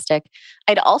fantastic.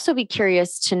 I'd also be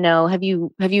curious to know, have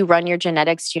you run your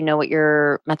genetics? Do you know what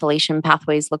your methylation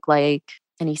pathways look like?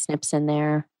 Any SNPs in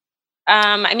there?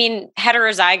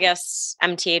 Heterozygous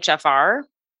MTHFR.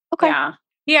 Okay. Yeah.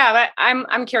 Yeah, but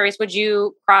I'm curious, would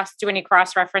you do any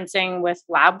cross-referencing with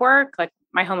lab work? Like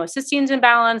my homocysteine's in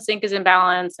balance, zinc is in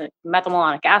balance, and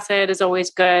methylmalonic acid is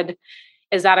always good.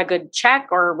 Is that a good check,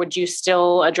 or would you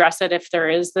still address it if there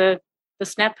is the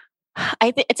SNP?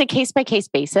 I think it's a case-by-case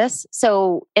basis.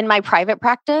 So in my private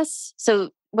practice,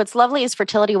 what's lovely is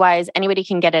fertility-wise, anybody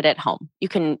can get it at home. You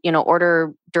can,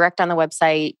 order direct on the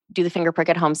website, do the finger prick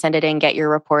at home, send it in, get your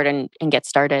report and get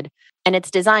started. And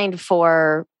it's designed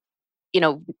for,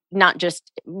 not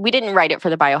just, we didn't write it for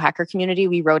the biohacker community.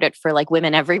 We wrote it for like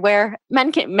women everywhere.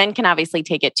 Men can obviously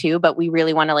take it too, but we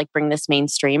really want to like bring this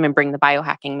mainstream and bring the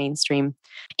biohacking mainstream.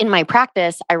 In my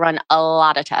practice, I run a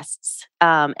lot of tests.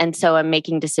 And so I'm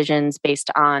making decisions based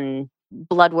on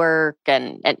blood work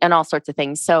and all sorts of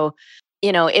things. So,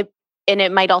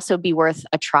 it might also be worth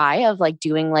a try of like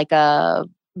doing like a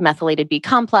methylated B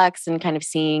complex and kind of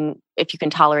seeing if you can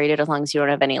tolerate it as long as you don't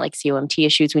have any like COMT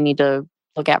issues we need to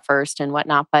look at first and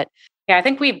whatnot. But yeah, I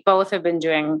think we both have been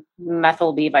doing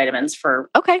methyl B vitamins for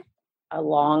okay. a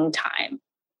long time.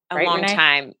 A Right, long Renee?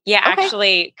 time. Yeah, Okay.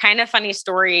 actually, kind of funny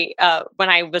story. When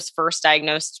I was first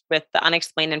diagnosed with the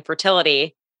unexplained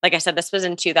infertility, like I said, this was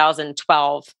in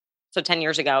 2012, so 10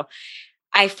 years ago.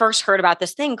 I first heard about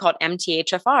this thing called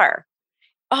MTHFR.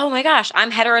 Oh my gosh,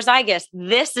 I'm heterozygous.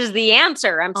 This is the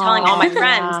answer. I'm telling all my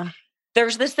friends, Yeah.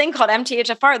 there's this thing called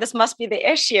MTHFR. This must be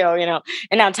the issue, you know.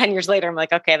 And now 10 years later, I'm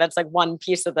like, okay, that's like one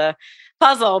piece of the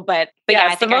puzzle. But yeah, I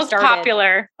it's the think I most started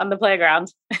popular on the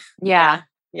playground. Yeah.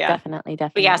 Yeah. Definitely.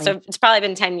 But yeah, so it's probably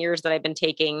been 10 years that I've been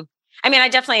taking. I mean, I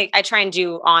try and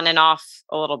do on and off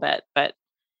a little bit, but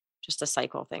just to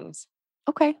cycle things.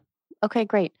 Okay. Okay,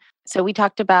 great. So we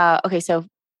talked about, okay, so,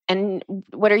 and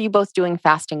what are you both doing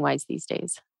fasting wise these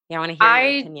days? Yeah, I want to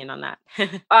hear your opinion on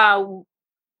that.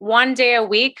 1 day a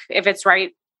week, if it's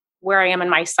right where I am in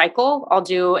my cycle, I'll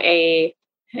do a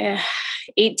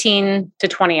 18 to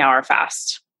 20 hour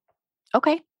fast.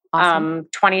 Okay. Awesome.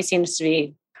 20 seems to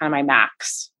be kind of my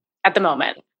max at the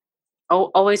moment.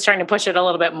 Always trying to push it a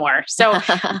little bit more. So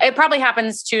it probably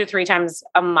happens 2 to 3 times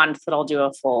a month that I'll do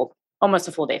almost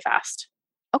a full day fast.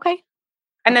 Okay.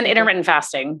 And then Okay, intermittent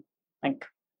fasting, like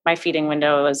my feeding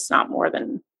window is not more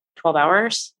than 12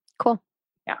 hours. Cool.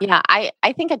 Yeah. Yeah.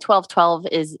 I think a 12-12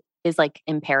 is like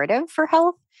imperative for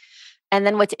health. And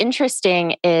then what's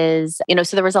interesting is,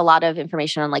 so there was a lot of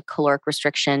information on like caloric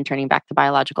restriction, turning back the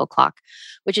biological clock,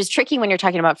 which is tricky when you're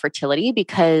talking about fertility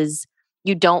because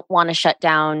you don't want to shut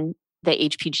down the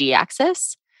HPG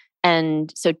axis.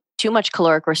 And so too much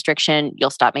caloric restriction, you'll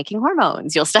stop making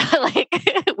hormones. You'll stop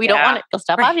we don't want it. You'll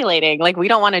stop ovulating. Like we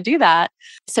don't want to do that.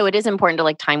 So it is important to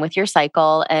like time with your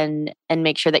cycle and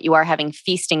make sure that you are having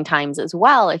feasting times as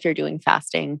well if you're doing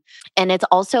fasting. And it's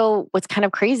also what's kind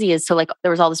of crazy is so like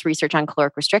there was all this research on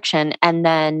caloric restriction, and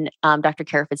then Dr.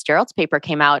 Kara Fitzgerald's paper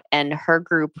came out, and her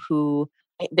group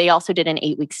they also did an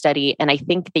 8-week study, and I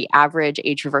think the average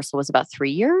age reversal was about 3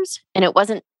 years, and it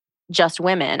wasn't just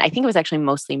women. I think it was actually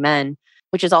mostly men,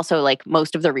 which is also like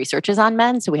most of the research is on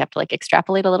men. So we have to like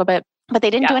extrapolate a little bit, but they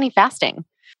didn't do any fasting.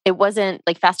 It wasn't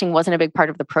like fasting wasn't a big part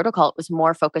of the protocol. It was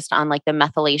more focused on like the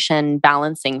methylation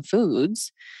balancing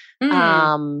foods.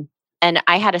 And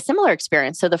I had a similar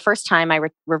experience. So the first time I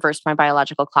reversed my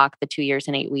biological clock, the 2 years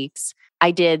and 8 weeks,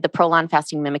 I did the Prolon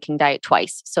fasting mimicking diet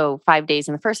twice. So 5 days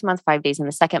in the first month, 5 days in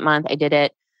the second month. I did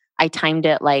it. I timed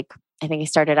it like, I think I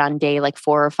started on day like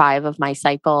 4 or 5 of my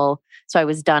cycle. So I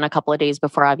was done a couple of days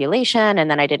before ovulation, and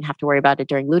then I didn't have to worry about it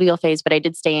during luteal phase, but I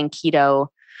did stay in keto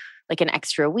like an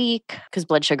extra week because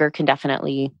blood sugar can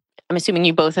definitely, I'm assuming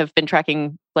you both have been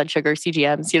tracking blood sugar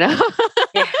CGMs, Yeah.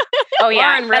 Oh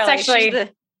yeah. Lauren, That's really,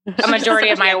 actually a majority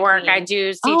of my work. I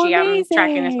do CGM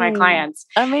tracking with my clients.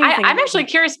 Amazing. I'm actually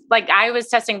curious. Like I was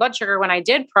testing blood sugar when I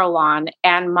did Prolon,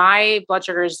 and my blood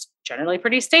sugar is generally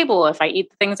pretty stable if I eat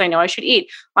the things I know I should eat.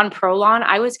 On Prolon,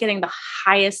 I was getting the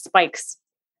highest spikes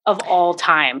of all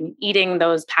time eating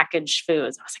those packaged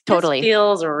foods. I was like, Totally. This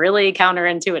feels really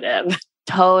counterintuitive.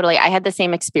 Totally. I had the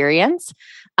same experience,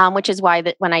 which is why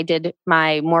that when I did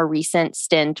my more recent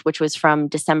stint, which was from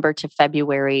December to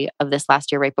February of this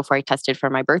last year, right before I tested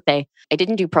for my birthday, I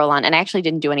didn't do Prolon, and I actually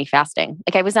didn't do any fasting.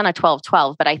 Like I was on a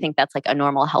 12-12, but I think that's like a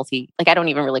normal healthy, like I don't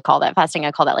even really call that fasting.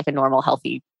 I call that like a normal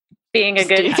healthy. Being a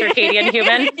good circadian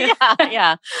human.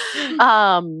 Yeah.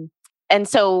 And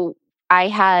so I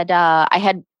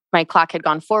had my clock had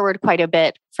gone forward quite a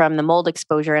bit from the mold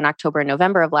exposure in October and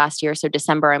November of last year. So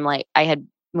December, I'm like, I had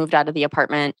moved out of the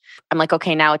apartment. I'm like,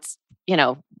 okay, now it's,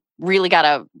 really got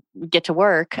to get to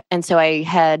work. And so I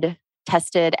had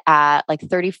tested at like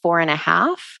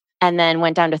 34.5 and then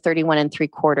went down to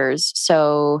 31.75.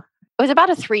 So it was about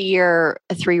a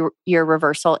 3-year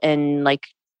reversal in like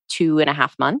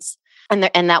 2.5 months. And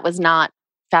that was not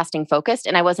fasting focused.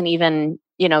 And I wasn't even,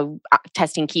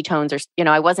 testing ketones or,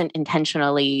 I wasn't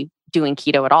intentionally doing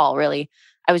keto at all, really.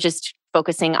 I was just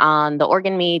focusing on the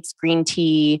organ meats, green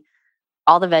tea,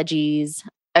 all the veggies.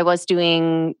 I was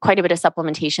doing quite a bit of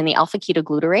supplementation. The alpha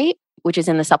ketoglutarate, which is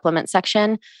in the supplement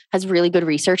section, has really good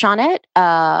research on it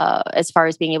as far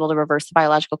as being able to reverse the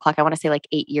biological clock. I want to say like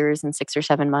 8 years and 6 or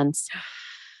 7 months.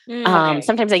 Okay.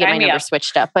 Sometimes I get my numbers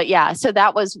switched up, but yeah, so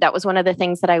that was one of the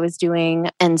things that I was doing.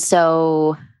 And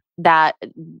so that,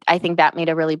 I think that made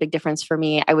a really big difference for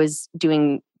me. I was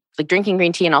doing like drinking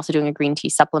green tea and also doing a green tea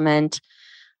supplement.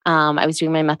 I was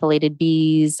doing my methylated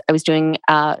Bs. I was doing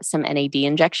some NAD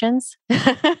injections.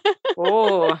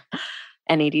 Oh,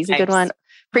 NAD is a good one.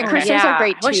 Precursors Yeah. are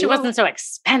great too. I wish it wasn't so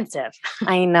expensive.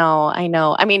 I know.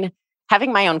 I mean,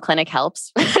 having my own clinic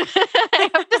helps. I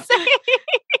have to say.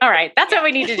 All right. That's what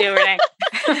we need to do, Renee.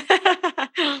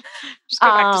 Just go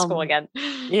back to school again.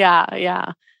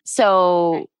 Yeah.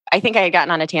 So I think I had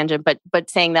gotten on a tangent, but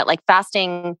saying that like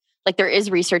fasting, like there is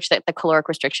research that the caloric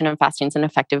restriction of fasting is an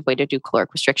effective way to do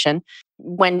caloric restriction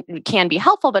when it can be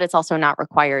helpful, but it's also not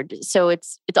required. So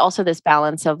it's also this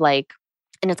balance of like,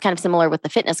 and it's kind of similar with the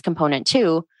fitness component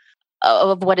too,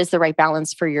 of what is the right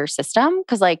balance for your system.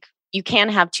 Cause like you can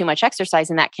have too much exercise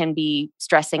and that can be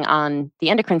stressing on the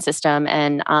endocrine system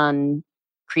and on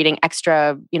creating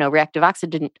extra, reactive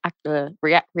oxygen,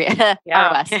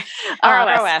 ROS.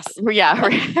 ROS.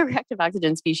 Reactive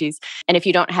oxygen species. And if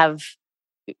you don't have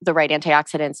the right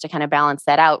antioxidants to kind of balance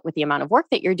that out with the amount of work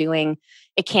that you're doing,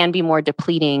 it can be more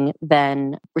depleting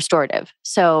than restorative.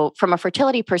 So from a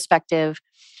fertility perspective,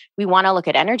 we want to look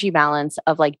at energy balance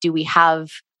of like, do we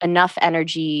have enough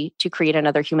energy to create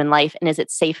another human life? And is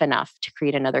it safe enough to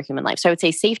create another human life? So I would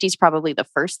say safety is probably the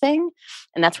first thing.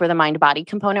 And that's where the mind-body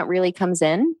component really comes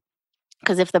in.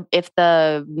 Because if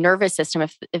the nervous system,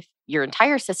 if your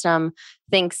entire system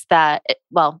thinks that,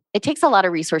 it takes a lot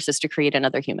of resources to create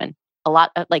another human. A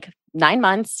lot, like 9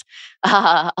 months,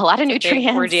 a lot of nutrients,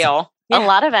 big ordeal. A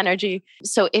lot of energy.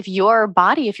 So if your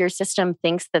system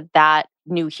thinks that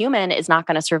new human is not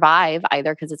going to survive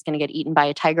either because it's going to get eaten by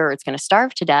a tiger or it's going to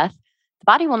starve to death, the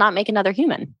body will not make another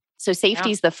human. So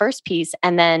safety is the first piece.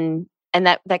 And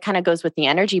that kind of goes with the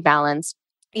energy balance.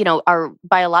 Our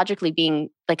biologically being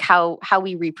like how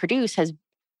we reproduce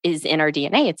is in our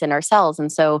DNA, it's in our cells.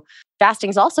 And so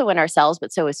fasting is also in our cells,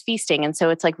 but so is feasting. And so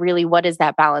it's like, really, what is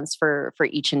that balance for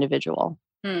each individual?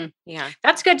 Yeah.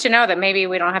 That's good to know that maybe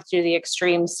we don't have to do the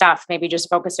extreme stuff, maybe just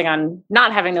focusing on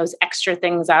not having those extra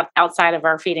things outside of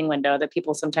our feeding window that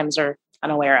people sometimes are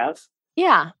unaware of.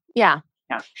 Yeah.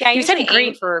 You said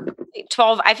great for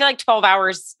 12. I feel like 12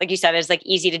 hours, like you said, is like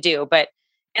easy to do.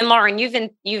 And Lauren, you've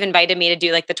invited me to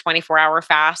do like the 24-hour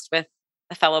fast with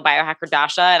a fellow biohacker,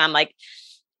 Dasha. And I'm like,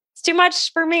 it's too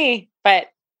much for me. But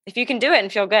if you can do it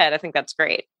and feel good, I think that's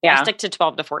great. Yeah. I stick to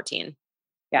 12 to 14.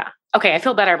 Yeah. Okay. I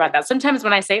feel better about that. Sometimes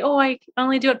when I say, I can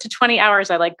only do up to 20 hours,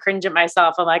 I like cringe at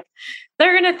myself. I'm like,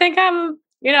 they're going to think I'm,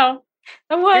 you're not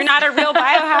a real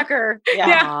biohacker.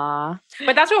 Yeah.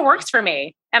 But that's what works for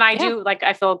me. And I do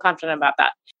I feel confident about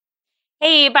that.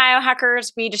 Hey,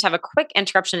 biohackers. We just have a quick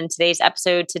interruption in today's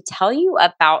episode to tell you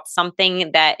about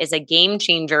something that is a game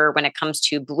changer when it comes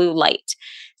to blue light.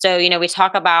 So, we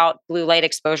talk about blue light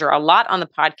exposure a lot on the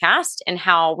podcast and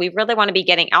how we really want to be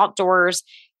getting outdoors,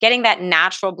 getting that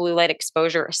natural blue light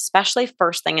exposure, especially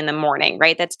first thing in the morning,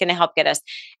 right? That's going to help get us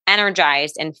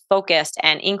energized and focused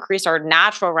and increase our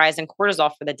natural rise in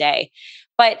cortisol for the day.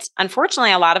 But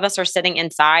unfortunately, a lot of us are sitting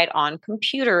inside on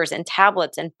computers and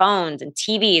tablets and phones and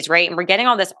TVs, right? And we're getting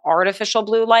all this artificial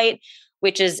blue light,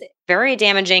 which is very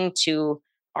damaging to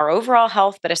our overall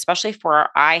health, but especially for our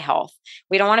eye health.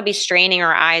 We don't want to be straining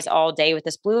our eyes all day with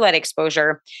this blue light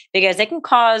exposure because it can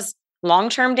cause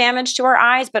long-term damage to our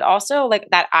eyes, but also like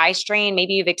that eye strain.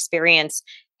 Maybe you've experienced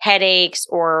headaches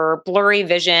or blurry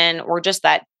vision or just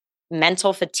that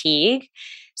mental fatigue.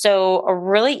 So a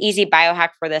really easy biohack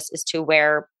for this is to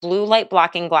wear blue light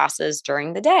blocking glasses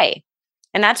during the day.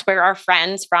 And that's where our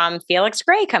friends from Felix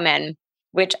Gray come in,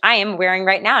 which I am wearing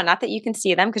right now. Not that you can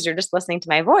see them because you're just listening to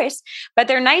my voice, but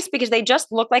they're nice because they just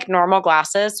look like normal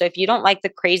glasses. So if you don't like the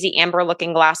crazy amber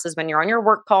looking glasses when you're on your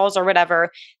work calls or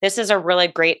whatever, this is a really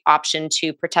great option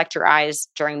to protect your eyes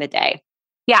during the day.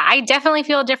 Yeah, I definitely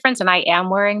feel a difference. And I am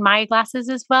wearing my glasses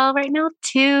as well right now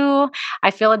too.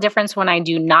 I feel a difference when I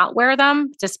do not wear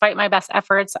them. Despite my best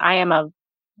efforts, I am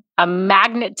a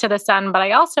magnet to the sun, but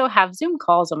I also have Zoom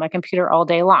calls on my computer all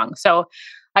day long. So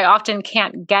I often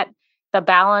can't get the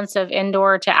balance of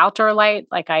indoor to outdoor light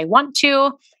like I want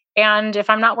to. And if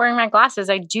I'm not wearing my glasses,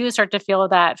 I do start to feel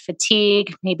that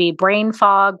fatigue, maybe brain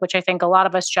fog, which I think a lot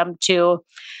of us jump to.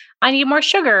 I need more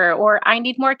sugar or I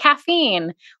need more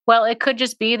caffeine. Well, it could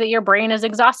just be that your brain is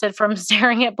exhausted from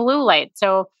staring at blue light.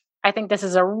 So I think this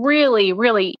is a really,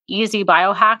 really easy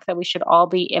biohack that we should all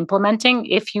be implementing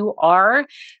if you are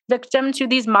victim to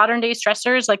these modern day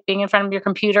stressors, like being in front of your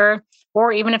computer,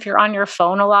 or even if you're on your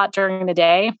phone a lot during the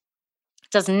day.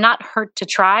 It does not hurt to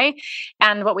try.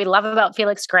 And what we love about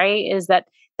Felix Gray is that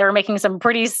they're making some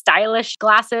pretty stylish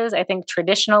glasses. I think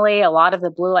traditionally, a lot of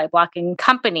the blue light blocking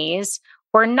companies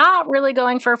were not really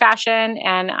going for fashion.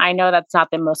 And I know that's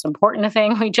not the most important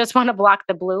thing. We just want to block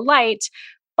the blue light.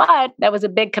 But that was a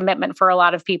big commitment for a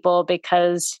lot of people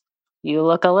because you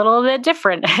look a little bit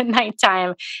different at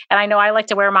nighttime. And I know I like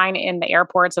to wear mine in the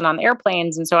airports and on the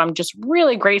airplanes. And so I'm just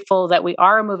really grateful that we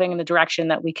are moving in the direction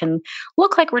that we can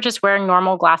look like we're just wearing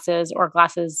normal glasses or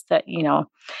glasses that,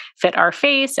 fit our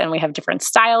face, and we have different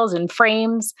styles and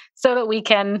frames so that we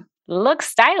can look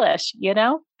stylish,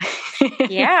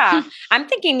 Yeah. I'm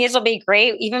thinking these will be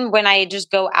great even when I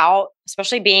just go out,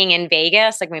 especially being in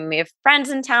Vegas, like when we have friends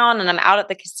in town and I'm out at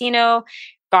the casino.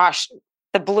 Gosh,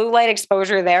 the blue light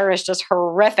exposure there is just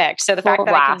horrific. So the fact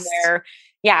that I can wear,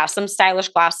 some stylish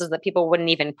glasses that people wouldn't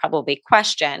even probably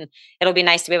question, it'll be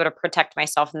nice to be able to protect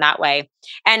myself in that way.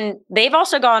 And they've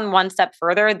also gone one step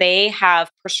further. They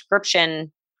have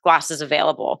prescription glasses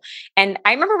available. And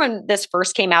I remember when this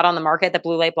first came out on the market, the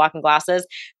blue light blocking glasses,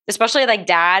 especially like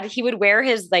dad, he would wear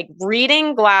his like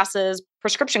reading glasses,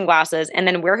 prescription glasses, and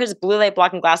then wear his blue light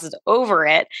blocking glasses over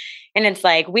it. And it's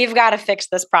like, we've got to fix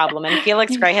this problem. And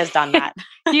Felix Gray has done that.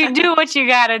 You do what you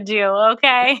got to do.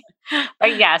 Okay.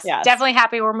 But yes, definitely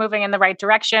happy we're moving in the right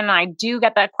direction. I do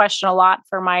get that question a lot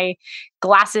for my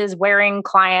glasses wearing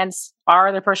clients.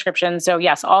 Are the prescriptions? So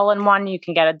yes, all in one, you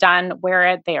can get it done, wear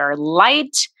it. They are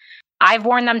light. I've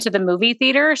worn them to the movie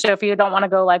theater. So if you don't want to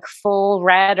go like full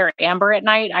red or amber at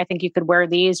night, I think you could wear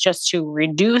these just to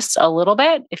reduce a little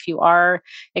bit if you are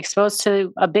exposed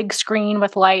to a big screen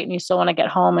with light and you still want to get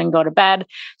home and go to bed.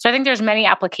 So I think there's many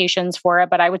applications for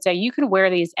it, but I would say you can wear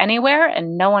these anywhere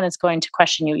and no one is going to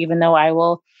question you, even though I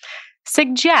will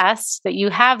suggest that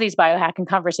you have these biohacking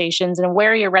conversations and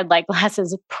wear your red light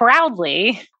glasses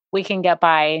proudly. We can get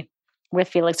by with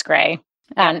Felix Gray.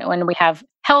 And when we have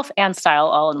health and style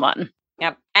all in one.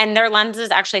 Yep. And their lenses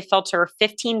actually filter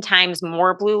 15 times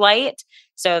more blue light.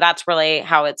 So that's really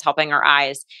how it's helping our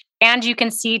eyes. And you can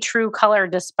see true color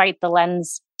despite the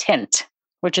lens tint,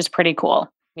 which is pretty cool.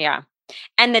 Yeah.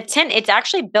 And the tint, it's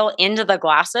actually built into the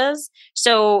glasses.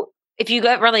 So if you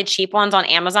get really cheap ones on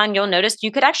Amazon, you'll notice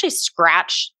you could actually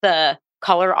scratch the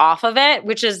color off of it,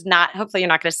 which is not, hopefully you're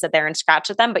not going to sit there and scratch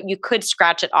at them, but you could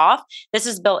scratch it off. This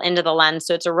is built into the lens.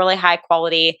 So it's a really high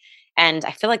quality. And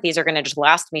I feel like these are going to just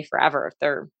last me forever.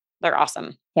 They're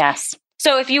awesome. Yes.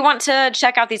 So if you want to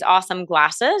check out these awesome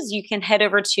glasses, you can head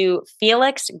over to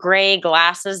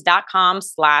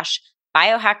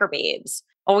felixgrayglasses.com/biohackerbabes.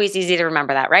 Always easy to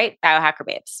remember that, right? Biohacker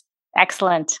babes.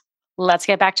 Excellent. Let's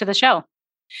get back to the show.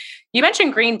 You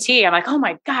mentioned green tea. I'm like, oh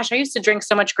my gosh, I used to drink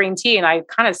so much green tea and I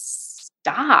kind of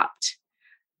stopped.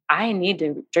 I need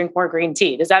to drink more green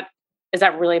tea. Is that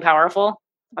really powerful?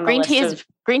 Green tea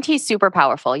is super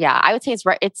powerful. Yeah. I would say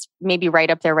it's maybe right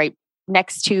up there, right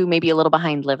next to maybe a little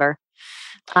behind liver.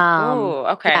 Oh,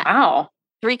 okay. Yeah. Wow.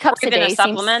 3 cups a day. A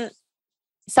supplement.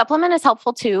 Supplement is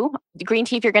helpful too. The green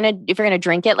tea, if you're gonna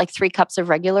drink it, like 3 cups of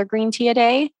regular green tea a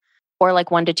day, or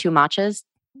like 1 to 2 matchas.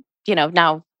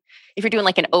 Now if you're doing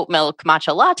like an oat milk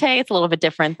matcha latte, it's a little bit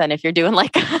different than if you're doing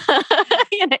like, you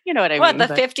know what I mean? What,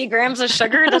 the 50 grams of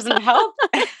sugar doesn't help?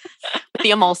 With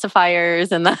the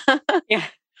emulsifiers and the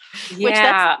which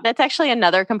that's actually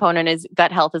another component is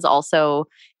gut health is also,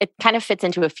 it kind of fits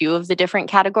into a few of the different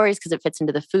categories because it fits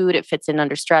into the food, it fits in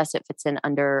under stress, it fits in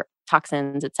under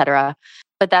toxins, etc.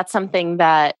 But that's something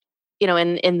that,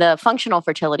 in the functional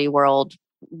fertility world,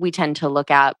 we tend to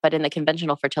look at, but in the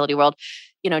conventional fertility world,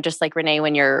 just like Renee,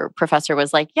 when your professor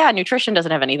was like, yeah, nutrition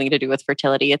doesn't have anything to do with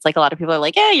fertility. It's like a lot of people are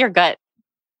like, yeah, your gut,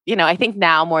 I think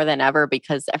now more than ever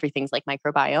because everything's like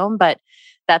microbiome, but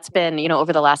that's been,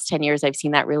 over the last 10 years, I've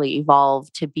seen that really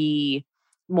evolve to be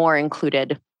more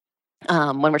included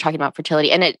when we're talking about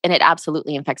fertility, and it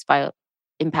absolutely impacts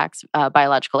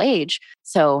biological age.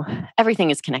 So everything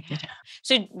is connected.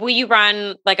 So will you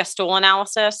run like a stool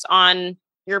analysis on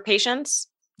your patients?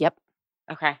 Yep.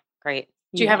 Okay, great.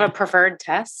 Do you have a preferred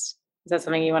test? Is that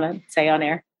something you want to say on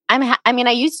air?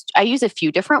 I use a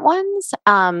few different ones.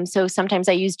 So sometimes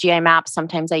I use GI Maps,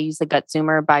 sometimes I use the Gut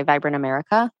Zoomer by Vibrant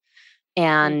America.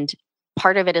 And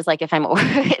part of it is like if I'm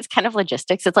it's kind of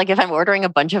logistics. It's like if I'm ordering a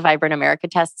bunch of Vibrant America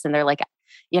tests and they're like,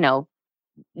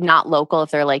 not local,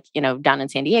 if they're like, down in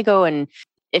San Diego, and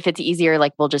if it's easier,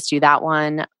 like we'll just do that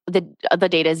one. The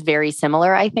data is very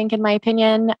similar, I think, in my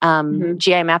opinion.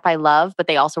 GI Map I love, but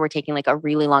they also were taking like a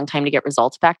really long time to get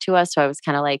results back to us. So I was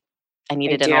kind of like, I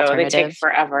needed an alternative. They take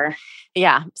forever.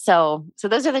 Yeah. So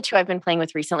those are the 2 I've been playing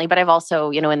with recently, but I've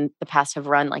also, in the past have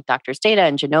run like Doctor's Data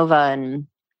and Genova and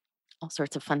all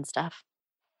sorts of fun stuff.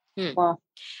 Well,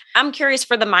 I'm curious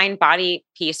for the mind body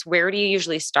piece. Where do you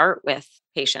usually start with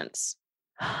patients?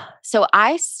 So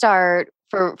I start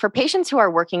For patients who are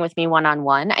working with me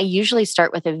one-on-one, I usually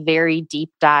start with a very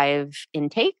deep dive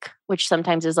intake, which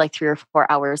sometimes is like 3 or 4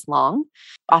 hours long.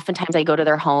 Oftentimes I go to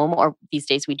their home, or these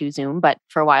days we do Zoom, but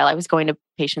for a while I was going to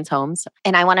patients' homes.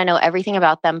 And I want to know everything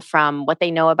about them, from what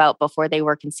they know about before they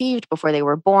were conceived, before they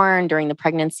were born, during the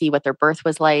pregnancy, what their birth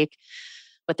was like,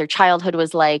 what their childhood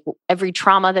was like, every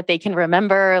trauma that they can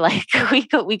remember. Like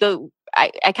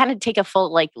I kind of take a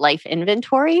full like life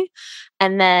inventory,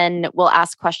 and then we'll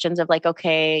ask questions of like,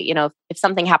 okay, if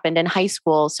something happened in high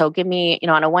school, so give me,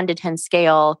 on a 1 to 10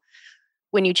 scale,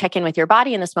 when you check in with your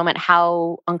body in this moment,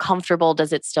 how uncomfortable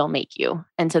does it still make you?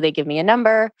 And so they give me a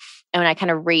number, and when I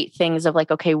kind of rate things of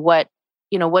like, okay, where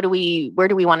do we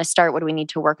want to start? What do we need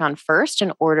to work on first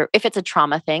in order? If it's a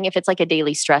trauma thing, if it's like a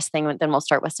daily stress thing, then we'll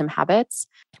start with some habits.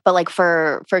 But like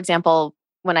for example,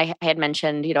 when I had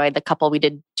mentioned, I had the couple, we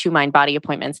did 2 mind body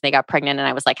appointments and they got pregnant. And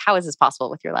I was like, how is this possible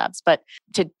with your labs? But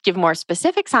to give more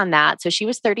specifics on that, so she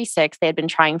was 36. They had been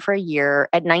trying for a year.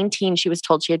 At 19, she was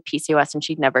told she had PCOS and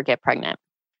she'd never get pregnant.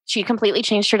 She completely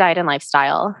changed her diet and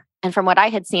lifestyle. And from what I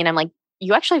had seen, I'm like,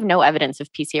 you actually have no evidence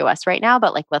of PCOS right now,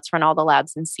 but like, let's run all the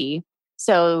labs and see.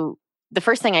 So the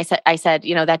first thing I said,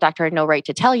 that doctor had no right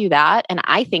to tell you that. And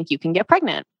I think you can get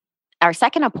pregnant. Our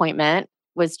second appointment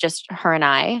was just her and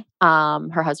I.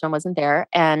 Her husband wasn't there.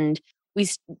 And we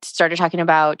started talking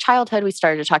about childhood. We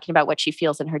started talking about what she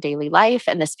feels in her daily life.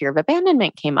 And this fear of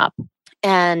abandonment came up.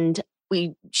 And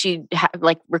she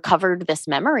recovered this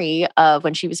memory of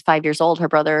when she was 5 years old, her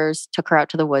brothers took her out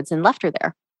to the woods and left her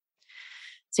there.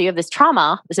 So you have this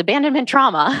trauma, this abandonment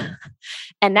trauma.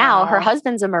 And now her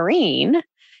husband's a Marine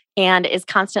and is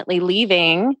constantly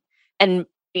leaving and,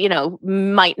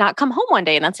 might not come home one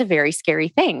day. And that's a very scary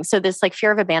thing. So this like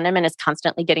fear of abandonment is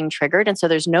constantly getting triggered. And so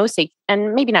there's no safety,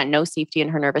 and maybe not no safety in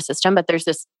her nervous system, but there's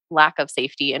this lack of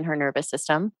safety in her nervous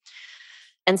system.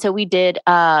 And so we did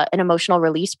an emotional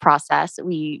release process.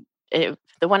 The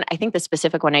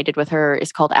specific one I did with her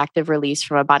is called Active Release,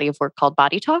 from a body of work called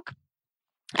Body Talk.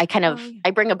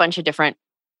 I bring a bunch of different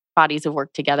bodies of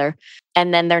work together.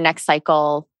 And then their next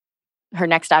cycle, her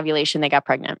next ovulation, they got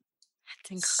pregnant.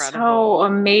 That's incredible. So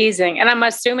amazing. And I'm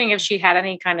assuming if she had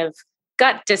any kind of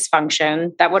gut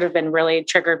dysfunction, that would have been really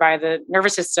triggered by the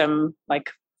nervous system, like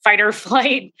fight or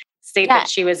flight state that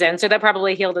she was in. So that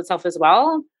probably healed itself as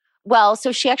well. Well,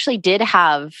 so she actually did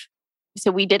have,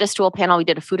 so we did a stool panel, we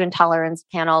did a food intolerance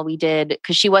panel,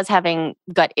 because she was having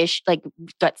gut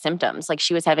symptoms. Like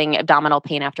she was having abdominal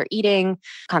pain after eating,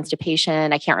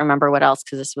 constipation. I can't remember what else,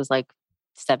 because this was like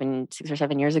 6 or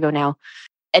 7 years ago now.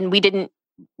 And we didn't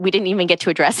even get to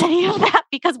address any of that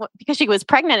because she was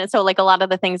pregnant. And so like a lot of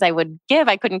the things I would give,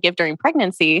 I couldn't give during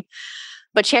pregnancy.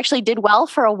 But she actually did well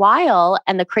for a while.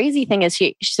 And the crazy thing is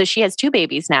she has 2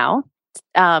 babies now.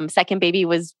 Second baby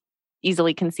was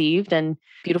easily conceived and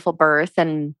beautiful birth.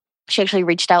 And she actually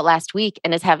reached out last week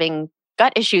and is having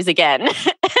gut issues again.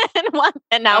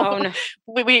 and now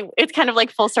it's kind of like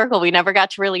full circle. We never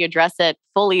got to really address it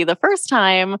fully the first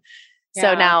time. Yeah.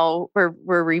 So now we're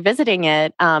revisiting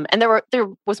it. And there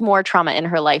was more trauma in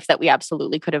her life that we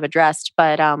absolutely could have addressed.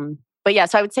 But yeah,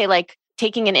 so I would say like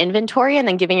taking an inventory and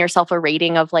then giving yourself a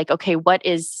rating of like, okay, what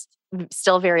is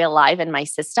still very alive in my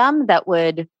system that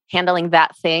handling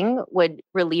that thing would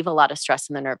relieve a lot of stress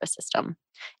in the nervous system.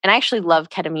 And I actually love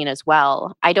ketamine as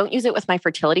well. I don't use it with my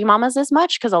fertility mamas as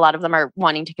much because a lot of them are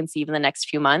wanting to conceive in the next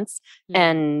few months. Mm-hmm.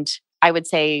 And I would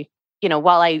say,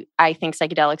 while I think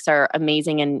psychedelics are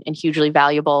amazing and hugely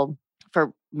valuable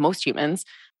for most humans,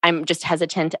 I'm just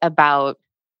hesitant about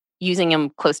using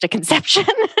them close to conception.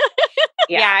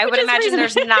 Yeah, I would imagine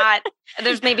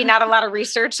there's maybe not a lot of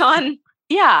research on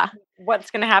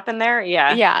what's going to happen there.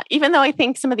 Yeah. Yeah. Even though I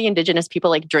think some of the indigenous people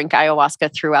like drink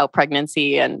ayahuasca throughout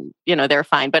pregnancy and, they're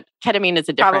fine, but ketamine is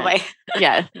a different. Probably.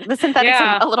 Yeah. The synthetics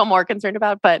I'm a little more concerned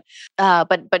about, but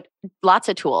lots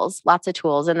of tools.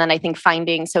 And then I think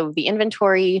so the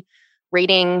inventory,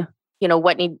 rating,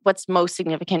 what's most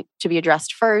significant to be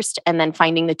addressed first, and then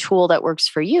finding the tool that works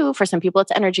for you. For some people,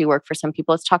 it's energy work. For some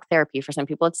people, it's talk therapy. For some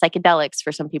people, it's psychedelics.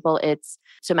 For some people, it's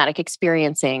somatic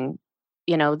experiencing.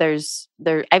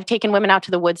 I've taken women out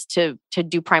to the woods to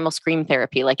do primal scream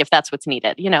therapy, like if that's what's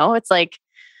needed. It's like,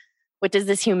 what does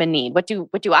this human need? What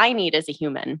do I need as a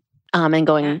human? And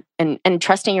going and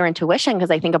trusting your intuition,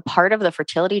 because I think a part of the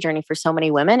fertility journey for so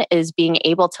many women is being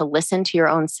able to listen to your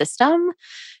own system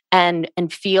and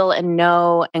feel and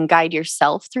know and guide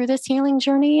yourself through this healing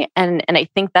journey. And I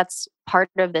think that's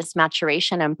part of this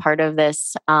maturation and part of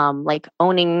this like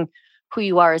owning who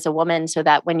you are as a woman, so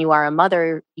that when you are a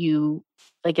mother,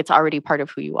 it's already part of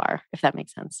who you are, if that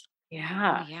makes sense.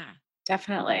 Yeah. Yeah,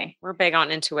 Definitely. We're big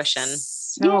on intuition.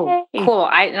 So Yay. cool.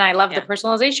 I love the Yeah.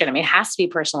 personalization. I mean, it has to be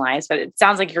personalized, but it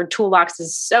sounds like your toolbox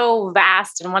is so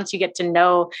vast. And once you get to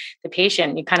know the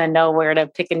patient, you kind of know where to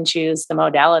pick and choose the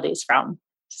modalities from.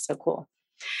 So cool.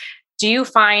 Do you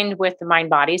find with the mind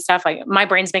body stuff, like my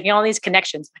brain's making all these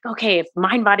connections, like, okay, if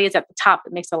mind body is at the top,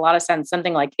 it makes a lot of sense.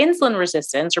 Something like insulin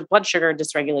resistance or blood sugar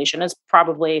dysregulation is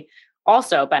probably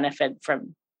also benefit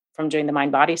from doing the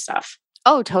mind body stuff.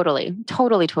 Oh, totally.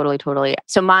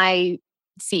 So my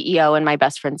CEO and my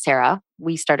best friend, Sarah,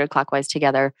 we started Clockwise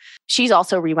together. She's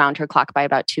also rewound her clock by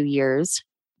about 2 years.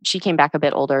 She came back a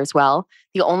bit older as well.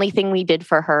 The only thing we did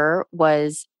for her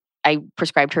was I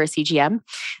prescribed her a CGM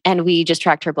and we just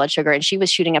tracked her blood sugar, and she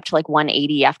was shooting up to like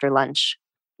 180 after lunch.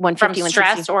 From 150,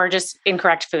 stress or just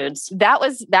incorrect foods? That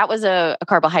was a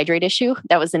carbohydrate issue.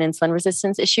 That was an insulin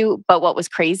resistance issue. But what was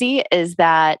crazy is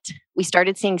that we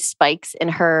started seeing spikes in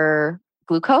her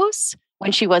glucose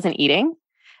when she wasn't eating.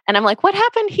 And I'm like, what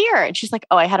happened here? And she's like,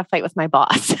 oh, I had a fight with my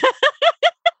boss.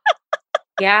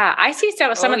 Yeah, I see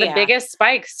some of the yeah. biggest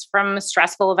spikes from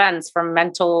stressful events, from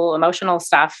mental, emotional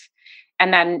stuff.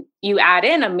 And then you add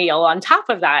in a meal on top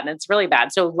of that, and it's really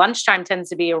bad. So lunchtime tends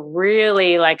to be a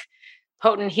really like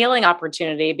potent healing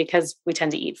opportunity because we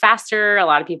tend to eat faster. A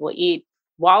lot of people eat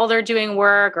while they're doing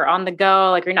work or on the go.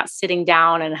 Like you're not sitting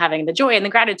down and having the joy and the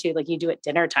gratitude like you do at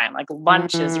dinner time. Like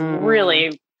lunch is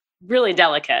really, really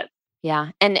delicate.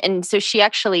 Yeah. And so she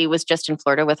actually was just in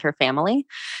Florida with her family.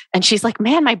 And she's like,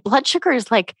 man, my blood sugar is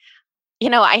like,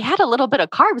 I had a little bit of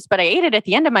carbs, but I ate it at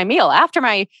the end of my meal after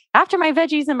my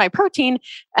veggies and my protein.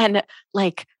 And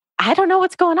like, I don't know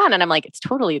what's going on. And I'm like, it's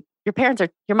totally, your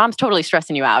mom's totally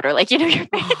stressing you out, or like,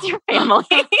 it's your family.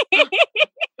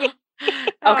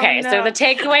 Okay. So the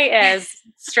takeaway is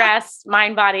stress,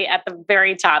 mind, body at the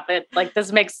very top.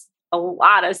 This makes a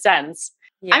lot of sense.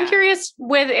 Yeah. I'm curious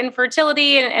with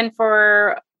infertility and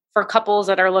for couples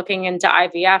that are looking into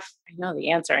IVF, I know the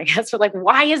answer, I guess, but like,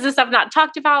 why is this stuff not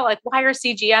talked about? Like, why are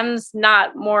CGMs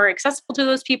not more accessible to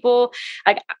those people?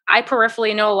 Like, I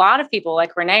peripherally know a lot of people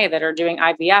like Renee that are doing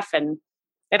IVF and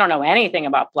they don't know anything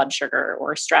about blood sugar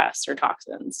or stress or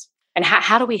toxins. And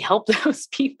how do we help those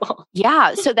people?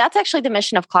 Yeah. So that's actually the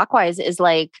mission of Clockwise, is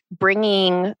like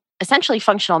bringing essentially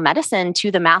functional medicine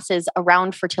to the masses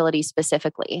around fertility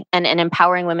specifically, and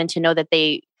empowering women to know that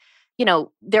they,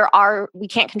 we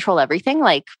can't control everything.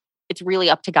 Like it's really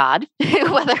up to God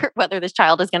whether this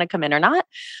child is going to come in or not,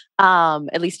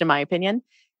 at least in my opinion.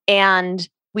 And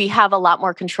we have a lot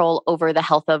more control over the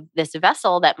health of this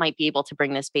vessel that might be able to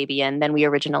bring this baby in than we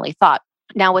originally thought.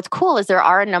 Now, what's cool is there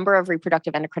are a number of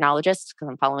reproductive endocrinologists, because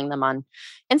I'm following them on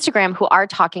Instagram, who are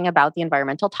talking about the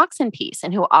environmental toxin piece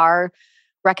and who are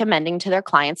recommending to their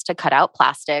clients to cut out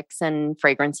plastics and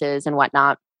fragrances and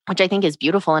whatnot, which I think is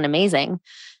beautiful and amazing.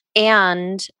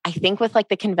 And I think with like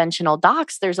the conventional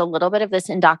docs, there's a little bit of this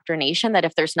indoctrination that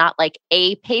if there's not like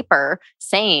a paper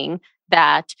saying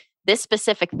that this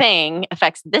specific thing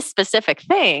affects this specific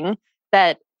thing,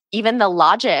 that even the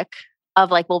logic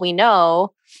of like, well, we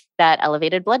know that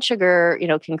elevated blood sugar,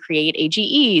 can create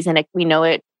AGEs, and we know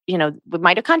it, with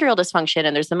mitochondrial dysfunction,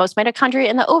 and there's the most mitochondria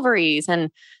in the ovaries.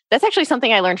 And that's actually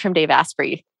something I learned from Dave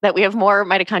Asprey, that we have more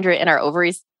mitochondria in our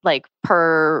ovaries, like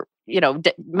per,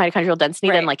 mitochondrial density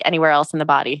than like anywhere else in the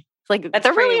body. Like That's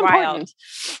they're really wild. important.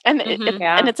 And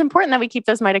and it's important that we keep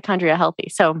those mitochondria healthy.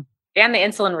 So and the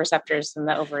insulin receptors in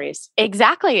the ovaries.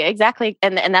 Exactly.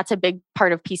 And that's a big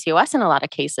part of PCOS in a lot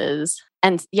of cases.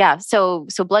 And yeah, so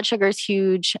blood sugar is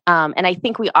huge. And I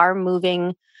think we are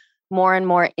moving more and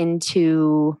more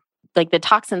into like the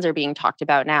toxins are being talked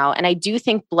about now. And I do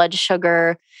think blood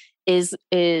sugar is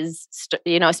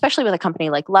especially with a company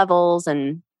like Levels,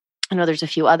 and I know there's a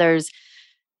few others,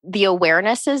 the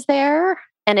awareness is there.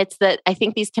 And it's that I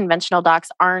think these conventional docs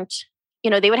aren't,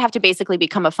 they would have to basically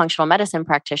become a functional medicine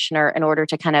practitioner in order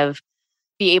to kind of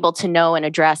be able to know and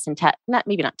address and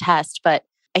maybe not test, but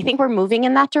I think we're moving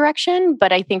in that direction.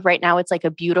 But I think right now it's like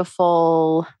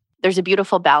there's a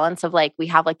beautiful balance of like, we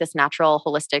have like this natural,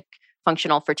 holistic,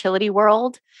 functional fertility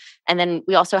world. And then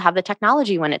we also have the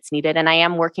technology when it's needed. And I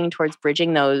am working towards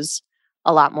bridging those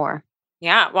a lot more.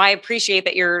 Yeah. Well, I appreciate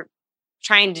that you're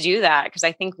trying to do that, because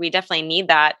I think we definitely need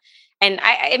that. And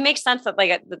it makes sense that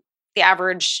like the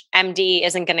average MD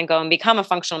isn't going to go and become a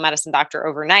functional medicine doctor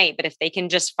overnight, but if they can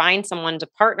just find someone to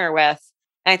partner with.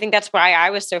 And I think that's why I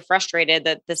was so frustrated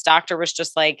that this doctor was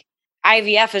just like,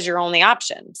 IVF is your only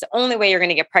option. It's the only way you're going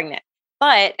to get pregnant.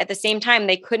 But at the same time,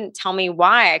 they couldn't tell me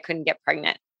why I couldn't get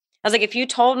pregnant. I was like, if you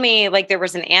told me like there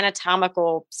was an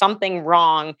anatomical something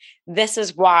wrong, this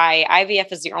is why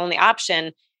IVF is the only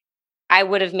option, I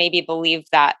would have maybe believed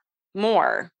that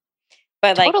more.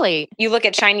 But like Totally. you look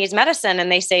at Chinese medicine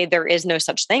and they say there is no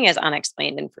such thing as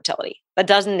unexplained infertility. That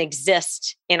doesn't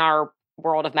exist in our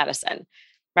world of medicine,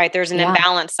 right? There's an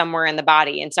imbalance somewhere in the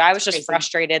body. And so I was just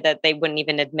frustrated that they wouldn't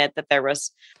even admit that there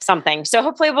was something. So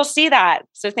hopefully we'll see that.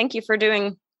 So thank you for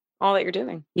doing all that you're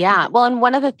doing. Yeah. Well, and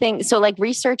one of the things, so like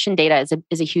research and data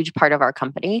is a huge part of our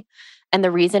company. And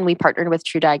the reason we partnered with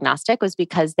True Diagnostic was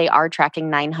because they are tracking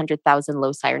 900,000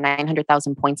 loci or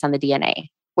 900,000 points on the DNA.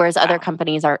 Whereas other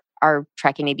companies are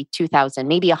tracking maybe 2,000,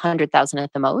 maybe 100,000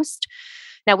 at the most.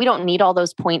 Now, we don't need all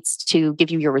those points to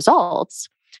give you your results.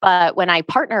 But when I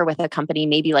partner with a company,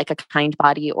 maybe like a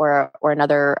Kindbody or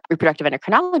another reproductive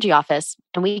endocrinology office,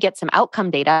 and we get some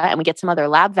outcome data and we get some other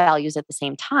lab values at the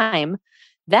same time,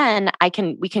 then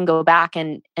we can go back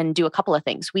and do a couple of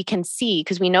things. We can see,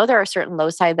 because we know there are certain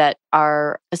loci that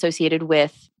are associated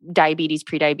with diabetes,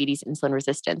 prediabetes, insulin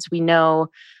resistance. We know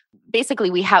basically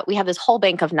we have this whole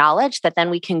bank of knowledge that then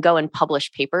we can go and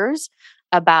publish papers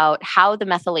about how the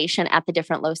methylation at the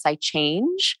different loci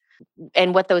change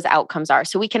and what those outcomes are.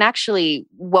 So we can actually,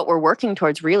 what we're working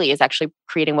towards really is actually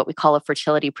creating what we call a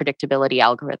fertility predictability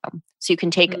algorithm. So you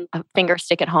can take a finger,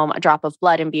 stick at home, a drop of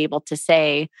blood, and be able to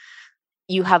say,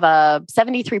 you have a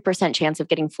 73% chance of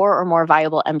getting 4 or more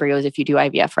viable embryos if you do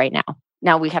IVF right now.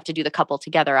 Now we have to do the couple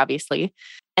together, obviously.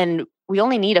 And we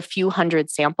only need a few hundred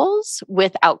samples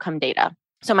with outcome data.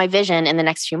 So my vision in the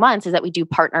next few months is that we do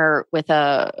partner with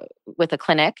a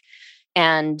clinic,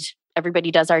 and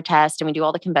everybody does our test and we do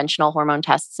all the conventional hormone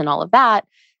tests and all of that.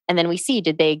 And then we see,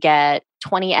 did they get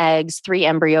 20 eggs, 3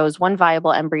 embryos, 1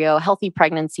 viable embryo, healthy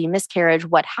pregnancy, miscarriage,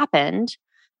 what happened?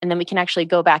 And then we can actually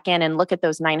go back in and look at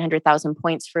those 900,000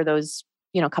 points for those,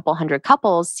 couple hundred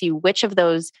couples, see which of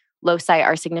those loci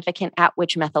are significant at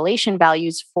which methylation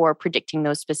values for predicting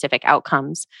those specific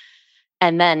outcomes.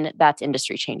 And then that's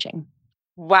industry changing.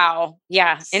 Wow.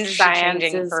 Yeah. Industry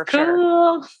changing for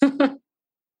sure.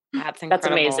 That's incredible. That's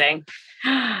amazing.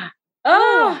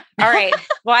 Oh, all right.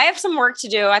 Well, I have some work to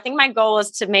do. I think my goal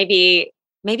is to maybe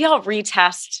I'll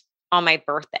retest on my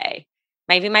birthday.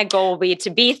 Maybe my goal will be to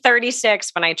be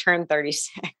 36 when I turn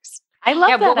 36. I love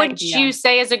that. What would you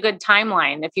say is a good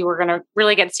timeline if you were going to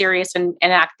really get serious and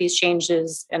enact these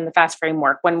changes in the FAST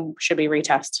framework? When should we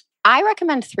retest? I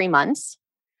recommend 3 months.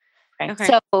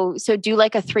 Okay. So do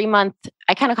like a 3-month,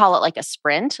 I kind of call it like a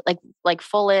sprint, like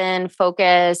full in,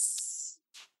 focus,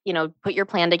 put your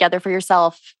plan together for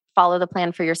yourself, follow the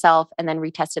plan for yourself, and then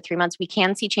retest at 3 months. We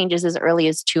can see changes as early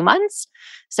as 2 months.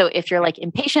 So if you're like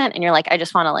impatient and you're like, I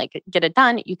just want to like get it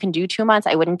done, you can do 2 months.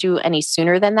 I wouldn't do any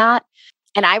sooner than that.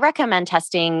 And I recommend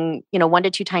testing, 1 to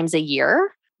 2 times a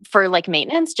year for like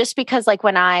maintenance, just because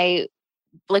when I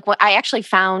actually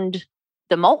found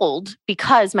the mold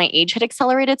because my age had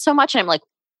accelerated so much. And I'm like,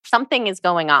 something is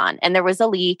going on. And there was a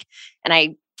leak, and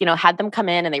I, had them come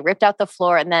in and they ripped out the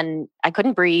floor, and then I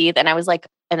couldn't breathe. And I was like,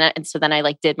 and so then I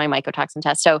like did my mycotoxin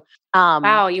test. So,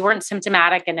 wow, you weren't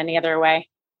symptomatic in any other way.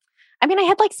 I mean, I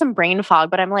had like some brain fog,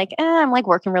 but I'm like, I'm like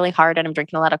working really hard and I'm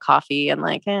drinking a lot of coffee and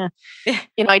like, I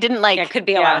didn't like. Yeah, it could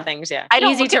be a lot of things. Yeah.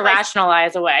 Easy to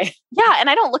rationalize away. Yeah. And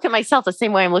I don't look at myself the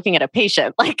same way I'm looking at a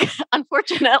patient, like,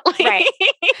 unfortunately. Right.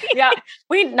 Yeah.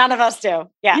 None of us do.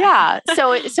 Yeah. Yeah.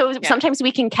 So sometimes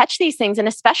we can catch these things. And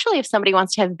especially if somebody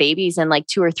wants to have babies in like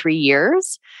 2 or 3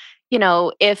 years,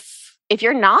 if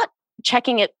you're not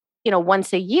checking it,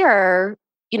 once a year,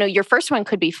 your first one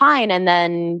could be fine. And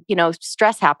then,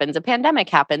 stress happens, a pandemic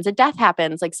happens, a death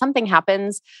happens, like something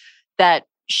happens that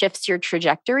shifts your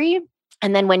trajectory.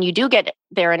 And then when you do get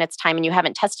there and it's time and you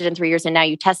haven't tested in 3 years and now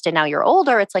you tested, now you're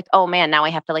older, it's like, oh man, now I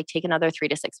have to like take another 3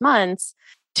 to 6 months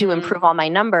to improve all my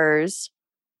numbers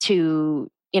to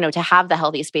have the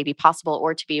healthiest baby possible,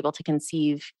 or to be able to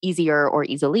conceive easier or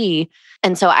easily.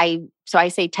 And so I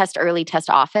say test early, test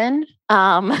often.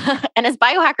 And as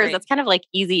biohackers, that's kind of like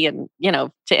easy and,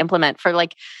 to implement. For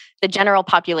like the general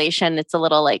population, it's a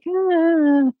little like,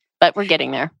 but we're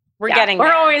getting there.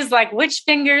 We're always like, which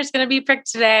finger is going to be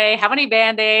pricked today? How many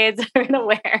Band-Aids are going to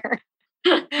wear?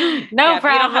 No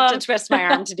problem. You don't have to twist my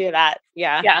arm to do that.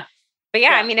 Yeah. Yeah. But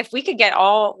I mean, if we could get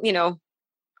all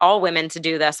women to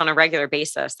do this on a regular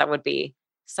basis, that would be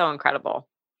so incredible.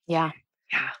 Yeah.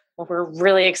 Yeah. Well, we're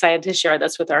really excited to share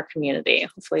this with our community.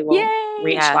 Hopefully we'll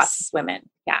reach lots of women.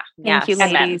 Yeah. Thank you,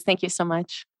 ladies. Thank you so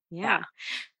much. Yeah.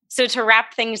 So to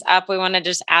wrap things up, we want to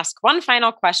just ask one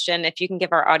final question. If you can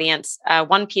give our audience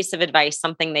one piece of advice,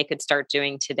 something they could start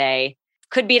doing today.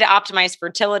 Could be to optimize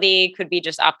fertility, could be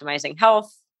just optimizing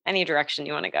health, any direction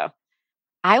you want to go.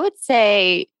 I would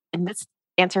say, and this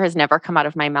answer has never come out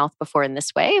of my mouth before in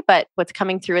this way, but what's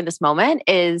coming through in this moment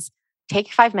is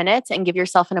take 5 minutes and give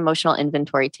yourself an emotional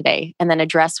inventory today, and then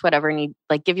address whatever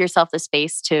give yourself the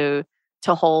space to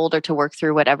hold or to work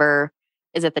through whatever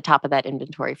is at the top of that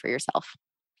inventory for yourself.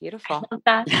 Beautiful. Love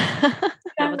that.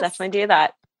 I will definitely do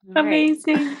that. All right.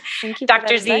 Amazing. Thank you,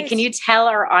 Dr. Z, advice. can you tell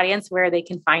our audience where they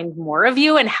can find more of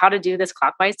you and how to do this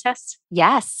clockwise test?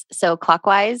 Yes. So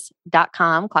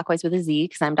clockwise.com, clockwise with a Z,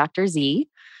 because I'm Dr. Z.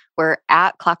 We're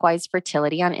at Clockwise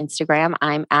Fertility on Instagram.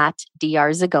 I'm at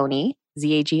Dr. Zagone,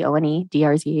 Zagone,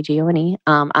 Dr. Zagone,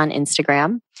 on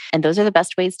Instagram. And those are the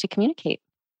best ways to communicate.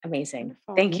 Amazing.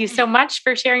 Wonderful. Thank you so much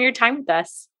for sharing your time with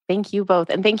us. Thank you both.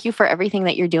 And thank you for everything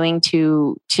that you're doing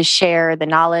to share the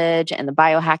knowledge and the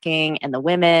biohacking and the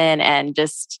women. And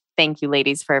just thank you,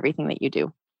 ladies, for everything that you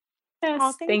do. Yes,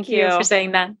 Oh, thank you for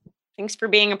saying that. Thanks for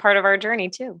being a part of our journey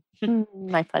too.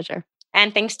 My pleasure.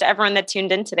 And thanks to everyone that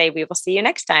tuned in today. We will see you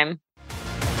next time.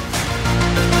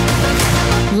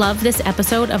 Love this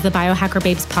episode of the Biohacker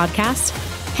Babes podcast?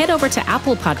 Head over to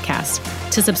Apple Podcasts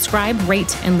to subscribe,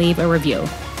 rate, and leave a review.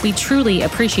 We truly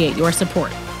appreciate your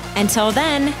support. Until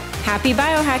then, happy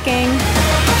biohacking.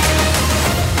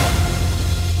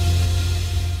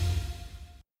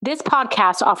 This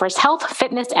podcast offers health,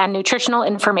 fitness, and nutritional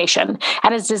information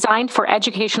and is designed for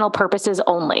educational purposes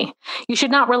only. You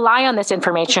should not rely on this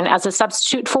information as a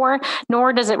substitute for,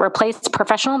 nor does it replace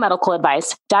professional medical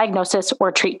advice, diagnosis,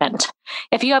 or treatment.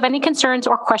 If you have any concerns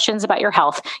or questions about your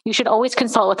health, you should always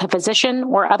consult with a physician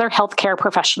or other healthcare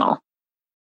professional.